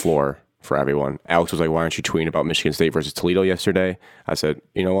the floor for everyone. Alex was like, "Why aren't you tweeting about Michigan State versus Toledo yesterday?" I said,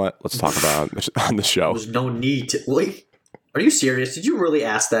 "You know what? Let's talk about it on the show." there's no need to. Like, are you serious? Did you really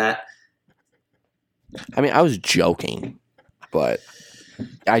ask that? I mean, I was joking, but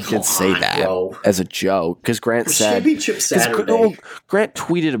I did say on, that bro. as a joke because Grant said. Championship 'cause Saturday. Grant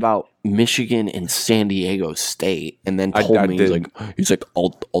tweeted about Michigan and San Diego State, and then I told me did. he's like,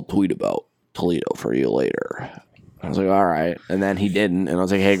 I'll tweet about Toledo for you later. I was like, all right, and then he didn't, and I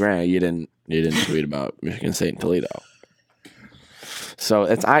was like, hey Grant, you didn't tweet about Michigan State and Toledo. So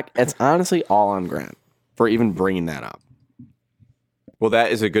it's honestly all on Grant for even bringing that up. Well,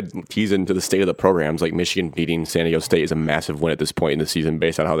 that is a good tease into the state of the programs. Like Michigan beating San Diego State is a massive win at this point in the season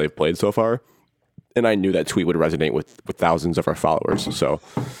based on how they've played so far. And I knew that tweet would resonate with thousands of our followers. So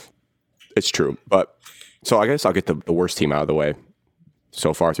it's true. But so I guess I'll get the worst team out of the way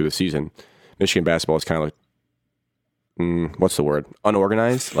so far through the season. Michigan basketball is kind of like, what's the word?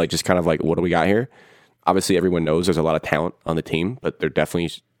 Unorganized. Like just kind of like, what do we got here? Obviously, everyone knows there's a lot of talent on the team, but they're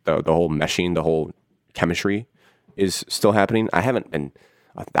definitely the whole meshing, the whole chemistry is still happening. I haven't been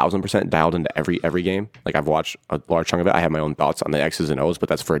 1,000% dialed into every game. Like I've watched a large chunk of it. I have my own thoughts on the X's and O's, but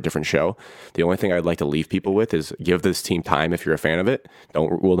that's for a different show. The only thing I'd like to leave people with is give this team time if you're a fan of it.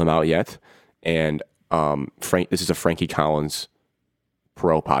 Don't rule them out yet. And this is a Frankie Collins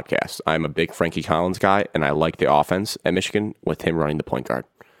pro podcast. I'm a big Frankie Collins guy, and I like the offense at Michigan with him running the point guard.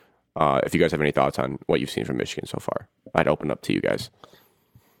 If you guys have any thoughts on what you've seen from Michigan so far, I'd open up to you guys.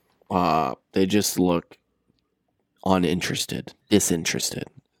 They just look disinterested.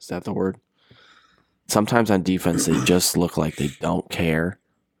 Is that the word? Sometimes on defense, they just look like they don't care.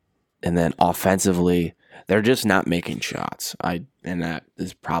 And then offensively, they're just not making shots. And that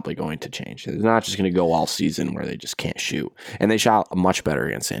is probably going to change. They're not just going to go all season where they just can't shoot. And they shot much better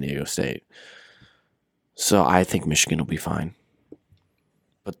against San Diego State. So I think Michigan will be fine.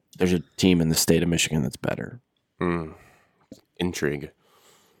 But there's a team in the state of Michigan that's better. Intrigue.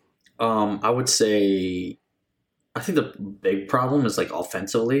 I would say, I think the big problem is like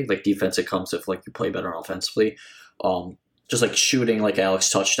offensively, like defense. It comes if like you play better offensively. Just like shooting, like Alex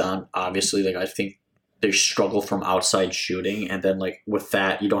touched on. Obviously, like I think they struggle from outside shooting, and then like with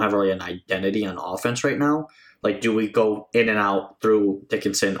that, you don't have really an identity on offense right now. Like, do we go in and out through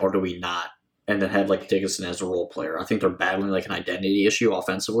Dickinson or do we not? And then have like Dickinson as a role player. I think they're battling like an identity issue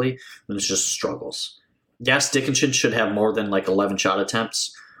offensively, and it's just struggles. Yes, Dickinson should have more than like 11 shot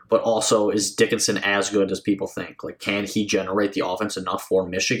attempts, but also is Dickinson as good as people think? Like, can he generate the offense enough for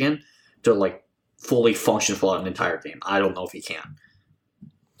Michigan to like fully function for an entire game? I don't know if he can.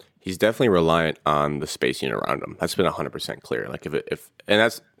 He's definitely reliant on the spacing around him. That's been 100% clear. Like and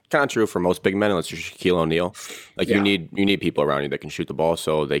that's kind of true for most big men, unless you're Shaquille O'Neal. Like you need people around you that can shoot the ball,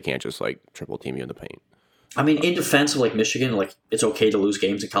 so they can't just like triple team you in the paint. I mean, in defense of like Michigan, like it's okay to lose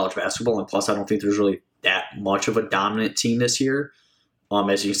games in college basketball, and plus, I don't think there's really that much of a dominant team this year.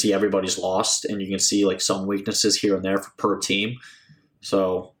 As you can see, everybody's lost, and you can see like some weaknesses here and there per team.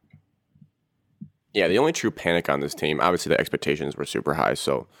 So, yeah, the only true panic on this team, obviously, the expectations were super high.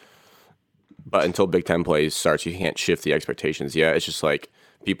 So, but until Big Ten play starts, you can't shift the expectations. Yeah, it's just like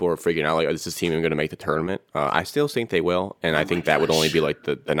people are figuring out like, is this team even going to make the tournament? I still think they will, and I think that would only be like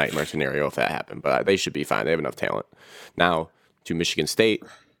the nightmare scenario if that happened. But they should be fine. They have enough talent. Now to Michigan State,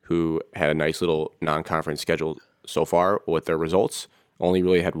 who had a nice little non-conference schedule so far with their results. Only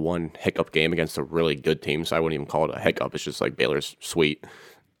really had one hiccup game against a really good team, so I wouldn't even call it a hiccup. It's just like Baylor's sweet.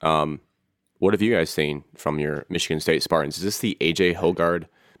 What have you guys seen from your Michigan State Spartans? Is this the A.J. Hogard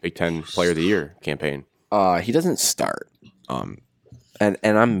Big Ten Player of the Year campaign? He doesn't start. And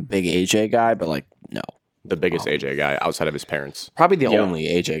I'm a big AJ guy, but like no, The biggest A.J. guy outside of his parents. probably the only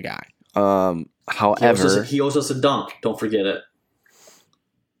AJ guy. However, he owes us a dunk. Don't forget it.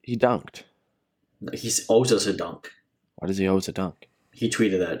 he dunked. He owes us a dunk. Why does he owe us a dunk? He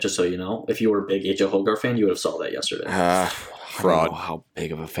tweeted that, just so you know. If you were a big AJ Hogarth fan, you would have saw that yesterday. I Fraud. don't know how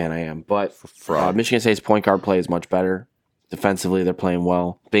big of a fan I am, but Fraud. Michigan State's point guard play is much better. Defensively, they're playing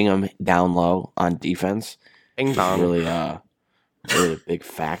well. Bingham down low on defense Bing is bong. really a big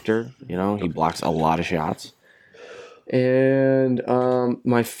factor. He blocks a lot of shots. And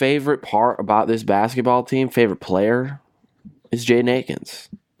my favorite part about this basketball team, favorite player, is Jaden Akins,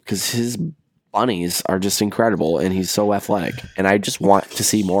 because his bunnies are just incredible, and he's so athletic. And I just want to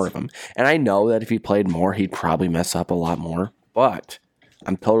see more of him. And I know that if he played more, he'd probably mess up a lot more. But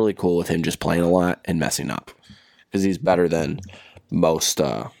I'm totally cool with him just playing a lot and messing up, because he's better than most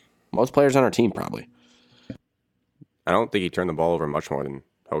players on our team, probably. I don't think he turned the ball over much more than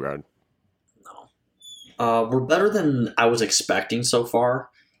Hogard. We're better than I was expecting so far.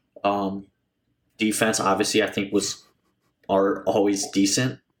 Defense, obviously, I think are always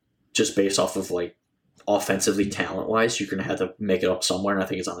decent, just based off of like offensively talent wise. You're gonna have to make it up somewhere, and I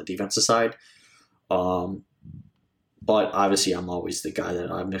think it's on the defensive side. But obviously, I'm always the guy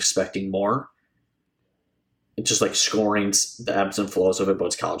that I'm expecting more. It's just like scoring's the ebbs and flows of it, but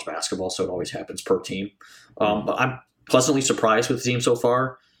it's college basketball, so it always happens per team. But I'm pleasantly surprised with the team so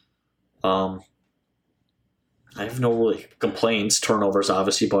far. I have no really complaints. Turnovers,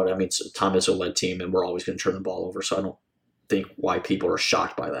 obviously, but I mean, it's a Tom Izzo-led team, and we're always going to turn the ball over, so I don't think why people are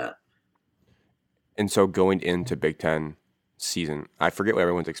shocked by that. And so going into Big Ten season, I forget what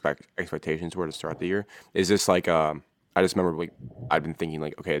everyone's expectations were to start the year. Is this like I just remember like I've been thinking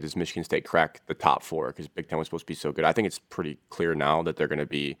like, okay, does Michigan State crack the top 4 because Big Ten was supposed to be so good? I think it's pretty clear now that they're going to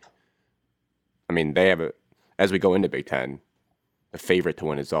be. I mean, they have as we go into Big Ten, the favorite to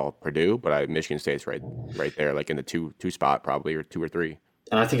win is all Purdue, but Michigan State's right there, like in the two spot probably, or 2 or 3.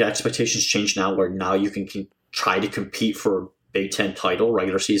 And I think expectations change now, where now you can try to compete for Big Ten title,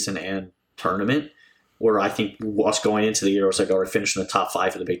 regular season and tournament. Where I think us going into the year was like, all right, finish in the top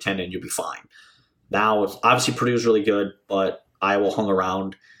 5 of the Big Ten and you'll be fine. Now, obviously Purdue's really good, but Iowa hung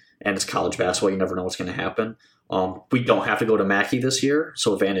around, and it's college basketball. You never know what's going to happen. We don't have to go to Mackey this year,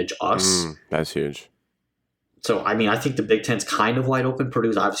 so advantage us. That's huge. So, I mean, I think the Big Ten's kind of wide open.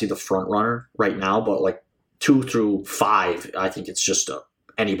 Purdue's obviously the front runner right now, but like 2 through 5, I think it's just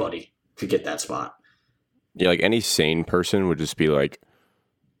anybody could get that spot. Yeah, like any sane person would just be like,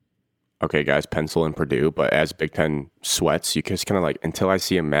 okay, guys, pencil in Purdue. But as Big Ten sweats, you just kind of like, until I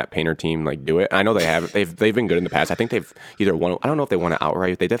see a Matt Painter team like do it. I know they have. They've been good in the past. I think they've either won. I don't know if they won it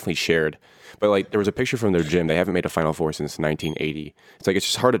outright. They definitely shared. But like there was a picture from their gym. They haven't made a Final Four since 1980. It's like it's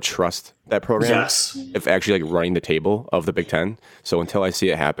just hard to trust that program. Yes. If actually like running the table of the Big Ten. So until I see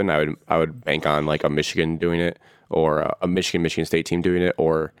it happen, I would bank on like a Michigan doing it, or a Michigan State team doing it,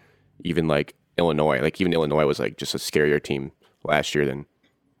 or even like Illinois. Like even Illinois was like just a scarier team last year than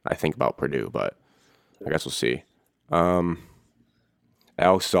I think about Purdue, but I guess we'll see.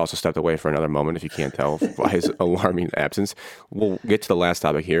 Alex has also stepped away for another moment, if you can't tell by his alarming absence. We'll get to the last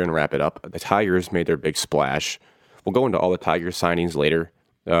topic here and wrap it up. The Tigers made their big splash. We'll go into all the Tigers signings later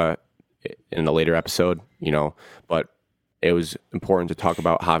in a later episode, but it was important to talk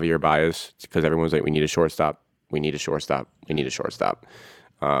about Javier Baez because everyone was like, we need a shortstop. We need a shortstop. We need a shortstop.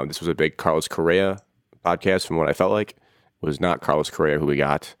 This was a big Carlos Correa podcast from what I felt like. It was not Carlos Correa who we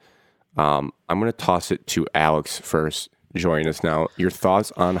got. I'm going to toss it to Alex first, joining us now. Your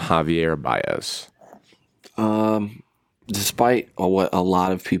thoughts on Javier Baez? Despite what a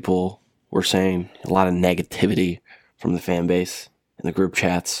lot of people were saying, a lot of negativity from the fan base in the group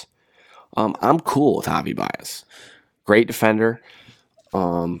chats, I'm cool with Javi Baez. Great defender.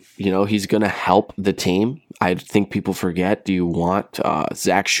 He's going to help the team. I think people forget. Do you want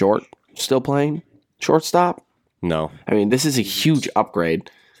Zach Short still playing shortstop? No. I mean, this is a huge upgrade.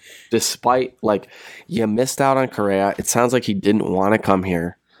 Despite, you missed out on Correa. It sounds like he didn't want to come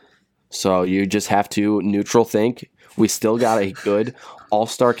here. So you just have to neutral think. We still got a good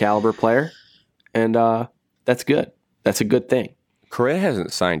all-star caliber player. And that's good. That's a good thing. Correa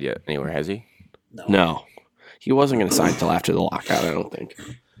hasn't signed yet anywhere, has he? No. He wasn't going to sign until after the lockout, I don't think.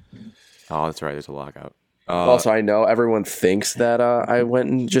 Oh, that's right. There's a lockout. Also, I know everyone thinks that I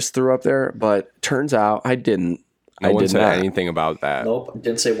went and just threw up there, but turns out I didn't. No one said anything about that. Nope,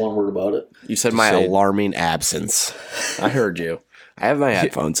 didn't say one word about it. You said my alarming absence. I heard you. I have my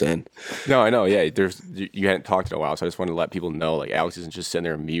headphones in. No, I know. Yeah, you hadn't talked in a while, so I just wanted to let people know. Alex isn't just sitting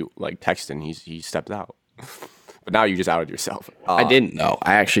there mute, texting. He stepped out. But now you just outed yourself. I didn't know.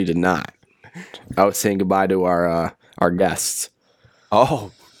 I actually did not. I was saying goodbye to our guests.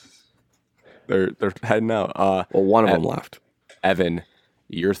 Oh, they're heading out. Well, one of them left. Evan,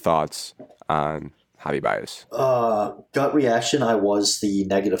 your thoughts on Javi Baez? Gut reaction, I was the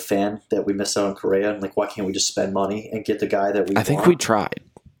negative fan that we missed out on Correa, and like, why can't we just spend money and get the guy that we I think want? we tried.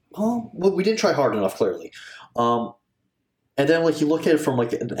 Well, we didn't try hard enough, clearly. And then, like, you look at it from,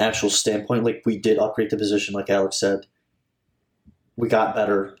 like, an actual standpoint, like, we did upgrade the position, like Alex said. We got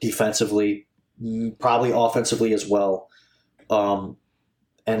better defensively, probably offensively as well. And,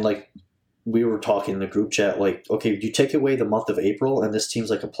 like, we were talking in the group chat, like, okay, you take away the month of April, and this team's,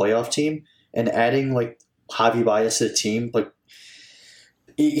 like, a playoff team, and adding, like, Javi Baez to the team, like,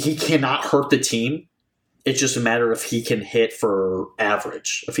 he cannot hurt the team. It's just a matter if he can hit for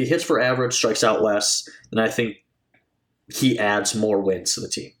average. If he hits for average, strikes out less, then I think he adds more wins to the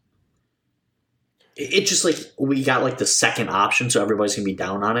team. It's just like we got like the second option, so everybody's going to be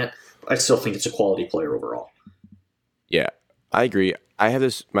down on it. I still think it's a quality player overall. Yeah, I agree. I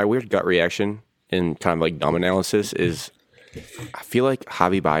have my weird gut reaction and kind of like dumb analysis is I feel like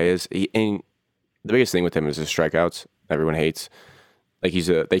Javi Baez, and the biggest thing with him is his strikeouts. Everyone hates. Like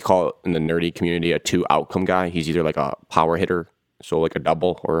they call it in the nerdy community a 2 outcome guy. He's either like a power hitter, so like a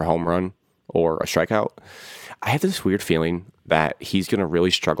double or a home run or a strikeout. I have this weird feeling that he's going to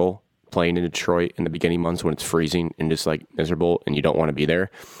really struggle playing in Detroit in the beginning months when it's freezing and just like miserable and you don't want to be there.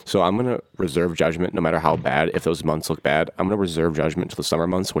 So I'm going to reserve judgment no matter how bad. If those months look bad, I'm going to reserve judgment to the summer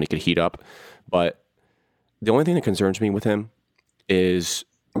months when he could heat up. But the only thing that concerns me with him is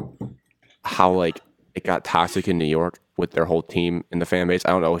how like it got toxic in New York with their whole team and the fan base.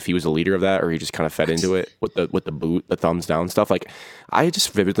 I don't know if he was a leader of that or he just kind of fed into it with the boot, the thumbs down stuff. Like I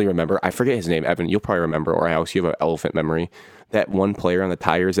just vividly remember, I forget his name, Evan, you'll probably remember, or Alex, you have an elephant memory, that one player on the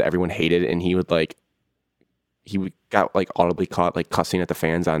Tigers that everyone hated and he got like audibly caught like cussing at the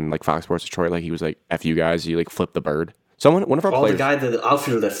fans on like Fox Sports Detroit. Like he was like, F you guys, he like flipped the bird. One of our players. The guy, the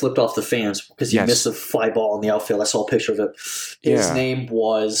outfielder that flipped off the fans because he missed a fly ball in the outfield. I saw a picture of it. His name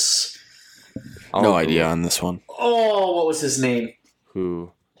was... No idea on this one. Oh, what was his name?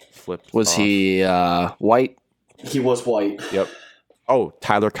 Who flipped Was off? he white? He was white. Yep. Oh,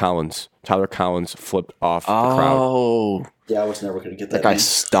 Tyler Collins. Tyler Collins flipped off the crowd. Oh. Yeah, I was never going to get that. That guy name.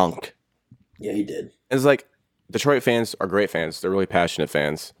 stunk. Yeah, he did. It's like Detroit fans are great fans. They're really passionate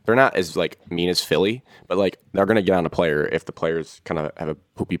fans. They're not as like mean as Philly, but like they're going to get on a player if the players kind of have a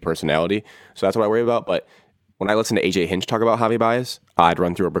poopy personality. So that's what I worry about. But when I listen to AJ Hinch talk about Javi Baez, I'd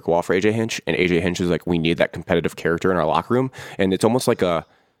run through a brick wall for AJ Hinch, and AJ Hinch is like, we need that competitive character in our locker room, and it's almost like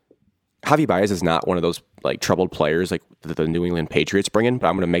Javi Baez is not one of those like troubled players like the New England Patriots bring in, but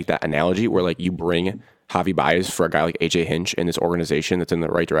I'm going to make that analogy where like you bring Javi Baez for a guy like AJ Hinch in this organization that's in the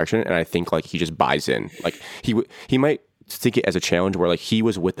right direction, and I think like he just buys in. Like he might take it as a challenge where like he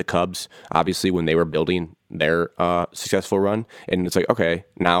was with the Cubs obviously when they were building their successful run, and it's like, okay,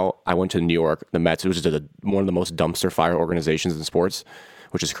 now I went to New York, the Mets, which is one of the most dumpster fire organizations in sports,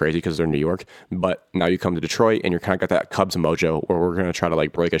 which is crazy because they're New York. But now you come to Detroit and you're kind of got that Cubs mojo where we're going to try to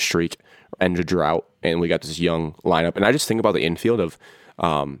like break a streak, end a drought, and we got this young lineup. And I just think about the infield of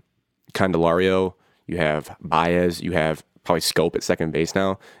Candelario, you have Baez, you have probably Scope at second base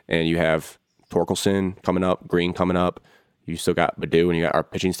now, and you have Torkelson coming up, Green coming up. You still got Baду, and you got our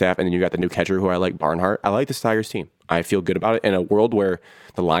pitching staff, and then you got the new catcher who I like, Barnhart. I like this Tigers team. I feel good about it. In a world where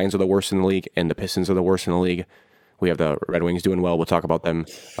the Lions are the worst in the league and the Pistons are the worst in the league, we have the Red Wings doing well. We'll talk about them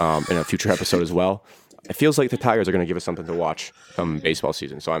in a future episode as well. It feels like the Tigers are going to give us something to watch come baseball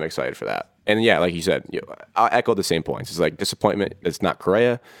season, so I'm excited for that. And yeah, like you said, I'll echo the same points. It's like disappointment. It's not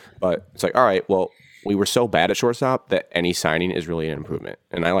Correa, but it's like, all right, well, we were so bad at shortstop that any signing is really an improvement,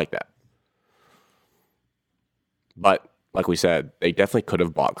 and I like that. But like we said, they definitely could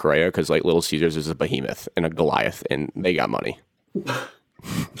have bought Correa because like Little Caesars is a behemoth and a Goliath, and they got money.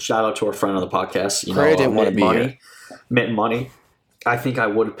 Shout out to our friend on the podcast. Correa didn't want to be here. Mint money. I think I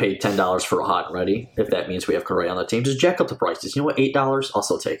would have paid $10 for a hot and ready if that means we have Correa on the team. Just jack up the prices. You know what? $8, I'll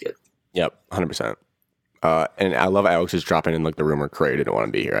still take it. Yep, 100%. And I love Alex just dropping in like the rumor Correa didn't want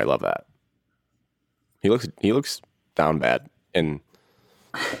to be here. I love that. He looks down bad, and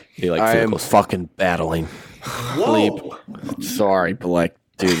he like I am fucking battling. Whoa. Sorry, but like,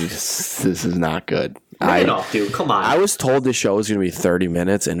 dude, this is not good. Dude, come on. I was told the show was going to be 30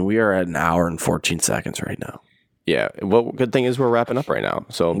 minutes, and we are at an hour and 14 seconds right now. Yeah. Well, good thing is we're wrapping up right now.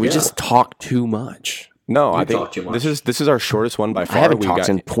 So We just talk too much. No, I think this is our shortest one by far. I haven't talked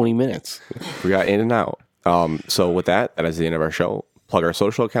in 20 minutes. We got in and out. So with that is the end of our show. Plug our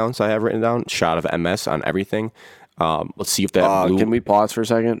social accounts I have written down. Shot of MS on everything. Let's see if that can we pause for a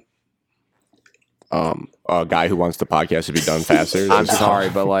second? A guy who wants the podcast to be done faster. I'm sorry,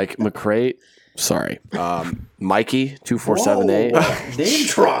 but like McCray, sorry. Mikey 2478. Name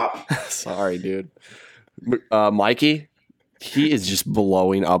drop. Sorry, dude. Mikey, he is just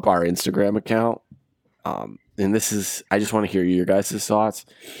blowing up our Instagram account And this is, I just want to hear your guys' thoughts.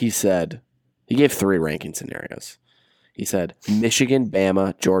 He gave 3 ranking scenarios. He said Michigan,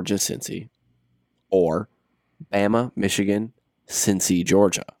 Bama, Georgia, Cincy, or Bama, Michigan, Cincy,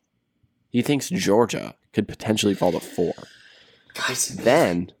 Georgia. He thinks Georgia could potentially fall to 4. Guys,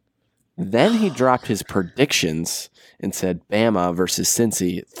 Then he dropped his predictions and said Bama versus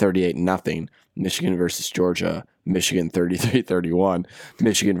Cincy 38-0, Michigan versus Georgia, Michigan 33-31,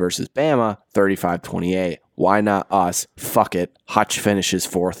 Michigan versus Bama 35-28. Why not us? Fuck it. Hutch finishes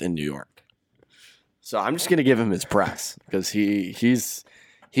 4th in New York. So I'm just gonna give him his press because he's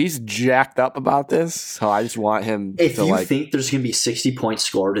jacked up about this. So I just want him if to you think there's going to be 60 points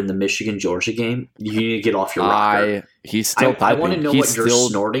scored in the Michigan-Georgia game, you need to get off your rocker. He's still I want to know He's what you're still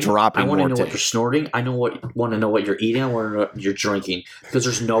snorting. dropping I want to more know what tape. you're snorting. Want to know what you're eating. I want to know what you're drinking because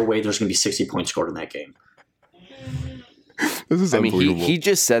there's no way there's going to be 60 points scored in that game. This is I mean, unbelievable. he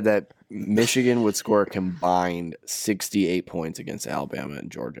just said that Michigan would score a combined 68 points against Alabama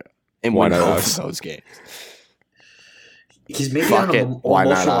and Georgia and Why win not both us? of those games. He's maybe Fuck on it. an Why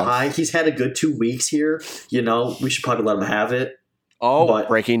not emotional us? high. He's had a good 2 weeks here. We should probably let him have it. Oh, But-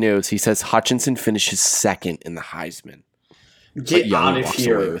 breaking news. He says Hutchinson finishes 2nd in the Heisman. Get But Young out of walks away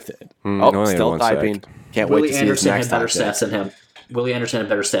here. with it. only had Still 1 sack. typing. Can't wait Willie to see his Anderson next had better hot take. stats than him. Willie Anderson had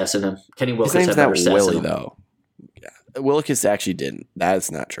better stats than him. Kenny His Wilkes name's had better not stats Willie, than him. though. Yeah. Wilkes actually didn't.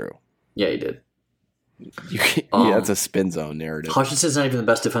 That's not true. Yeah, he did. That's a spin zone narrative. Hutchinson's not even the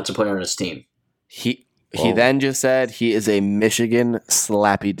best defensive player on his team. He Whoa. then just said he is a Michigan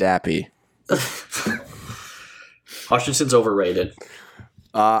slappy dappy. Hutchinson's overrated.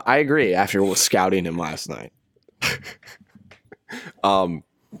 I agree. After scouting him last night,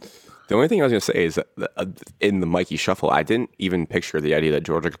 The only thing I was going to say is that in the Mikey Shuffle, I didn't even picture the idea that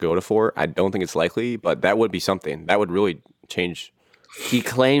Georgia could go to 4. I don't think it's likely, but that would be something. That would really change. he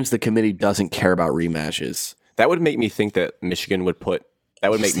claims the committee doesn't care about rematches. That would make me think that Michigan would put.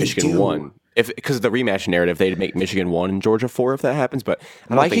 That would Yes, make they Michigan do. 1. Because of the rematch narrative, they'd make Michigan 1 and Georgia 4 if that happens. But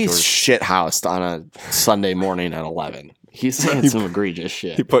I don't think Mikey's Georgia. shithoused on a Sunday morning at 11. He's saying some egregious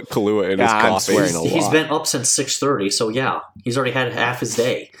shit. He put Kahlua in his I'm coffee. swearing a He's lot. been up since 6:30, so yeah, he's already had half his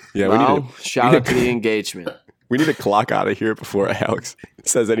day. Yeah, Well, shout out to the engagement. we need to clock out of here before Alex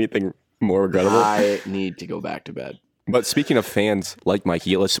says anything more regrettable. I need to go back to bed. But speaking of fans like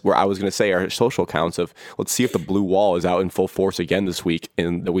Mikey, where I was going to say our social accounts of let's see if the blue wall is out in full force again this week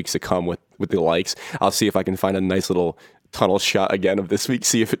in the weeks to come with the likes. I'll see if I can find a nice little tunnel shot again of this week.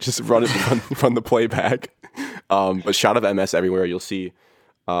 See if it just run the playback. But shot of MS everywhere. You'll see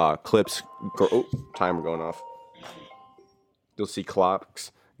clips. Timer going off. You'll see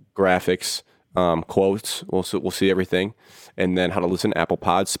clocks, graphics, quotes. We'll see everything, and then how to listen to Apple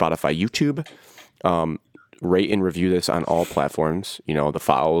Pods, Spotify, YouTube. Rate and review this on all platforms. You know, the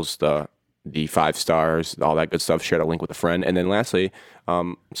files, the 5 stars, all that good stuff. Share the link with a friend, and then lastly,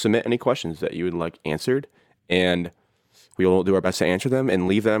 submit any questions that you would like answered, and we will do our best to answer them and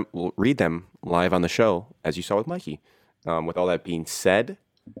we'll read them live on the show, as you saw with Mikey. With all that being said,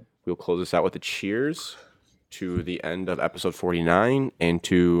 we'll close this out with a cheers to the end of episode 49 and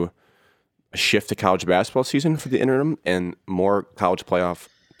to a shift to college basketball season for the interim and more college playoff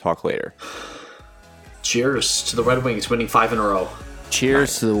talk later. Cheers to the Red Wings winning 5 in a row.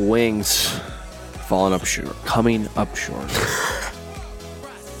 Cheers to the Wings falling up short, coming up short.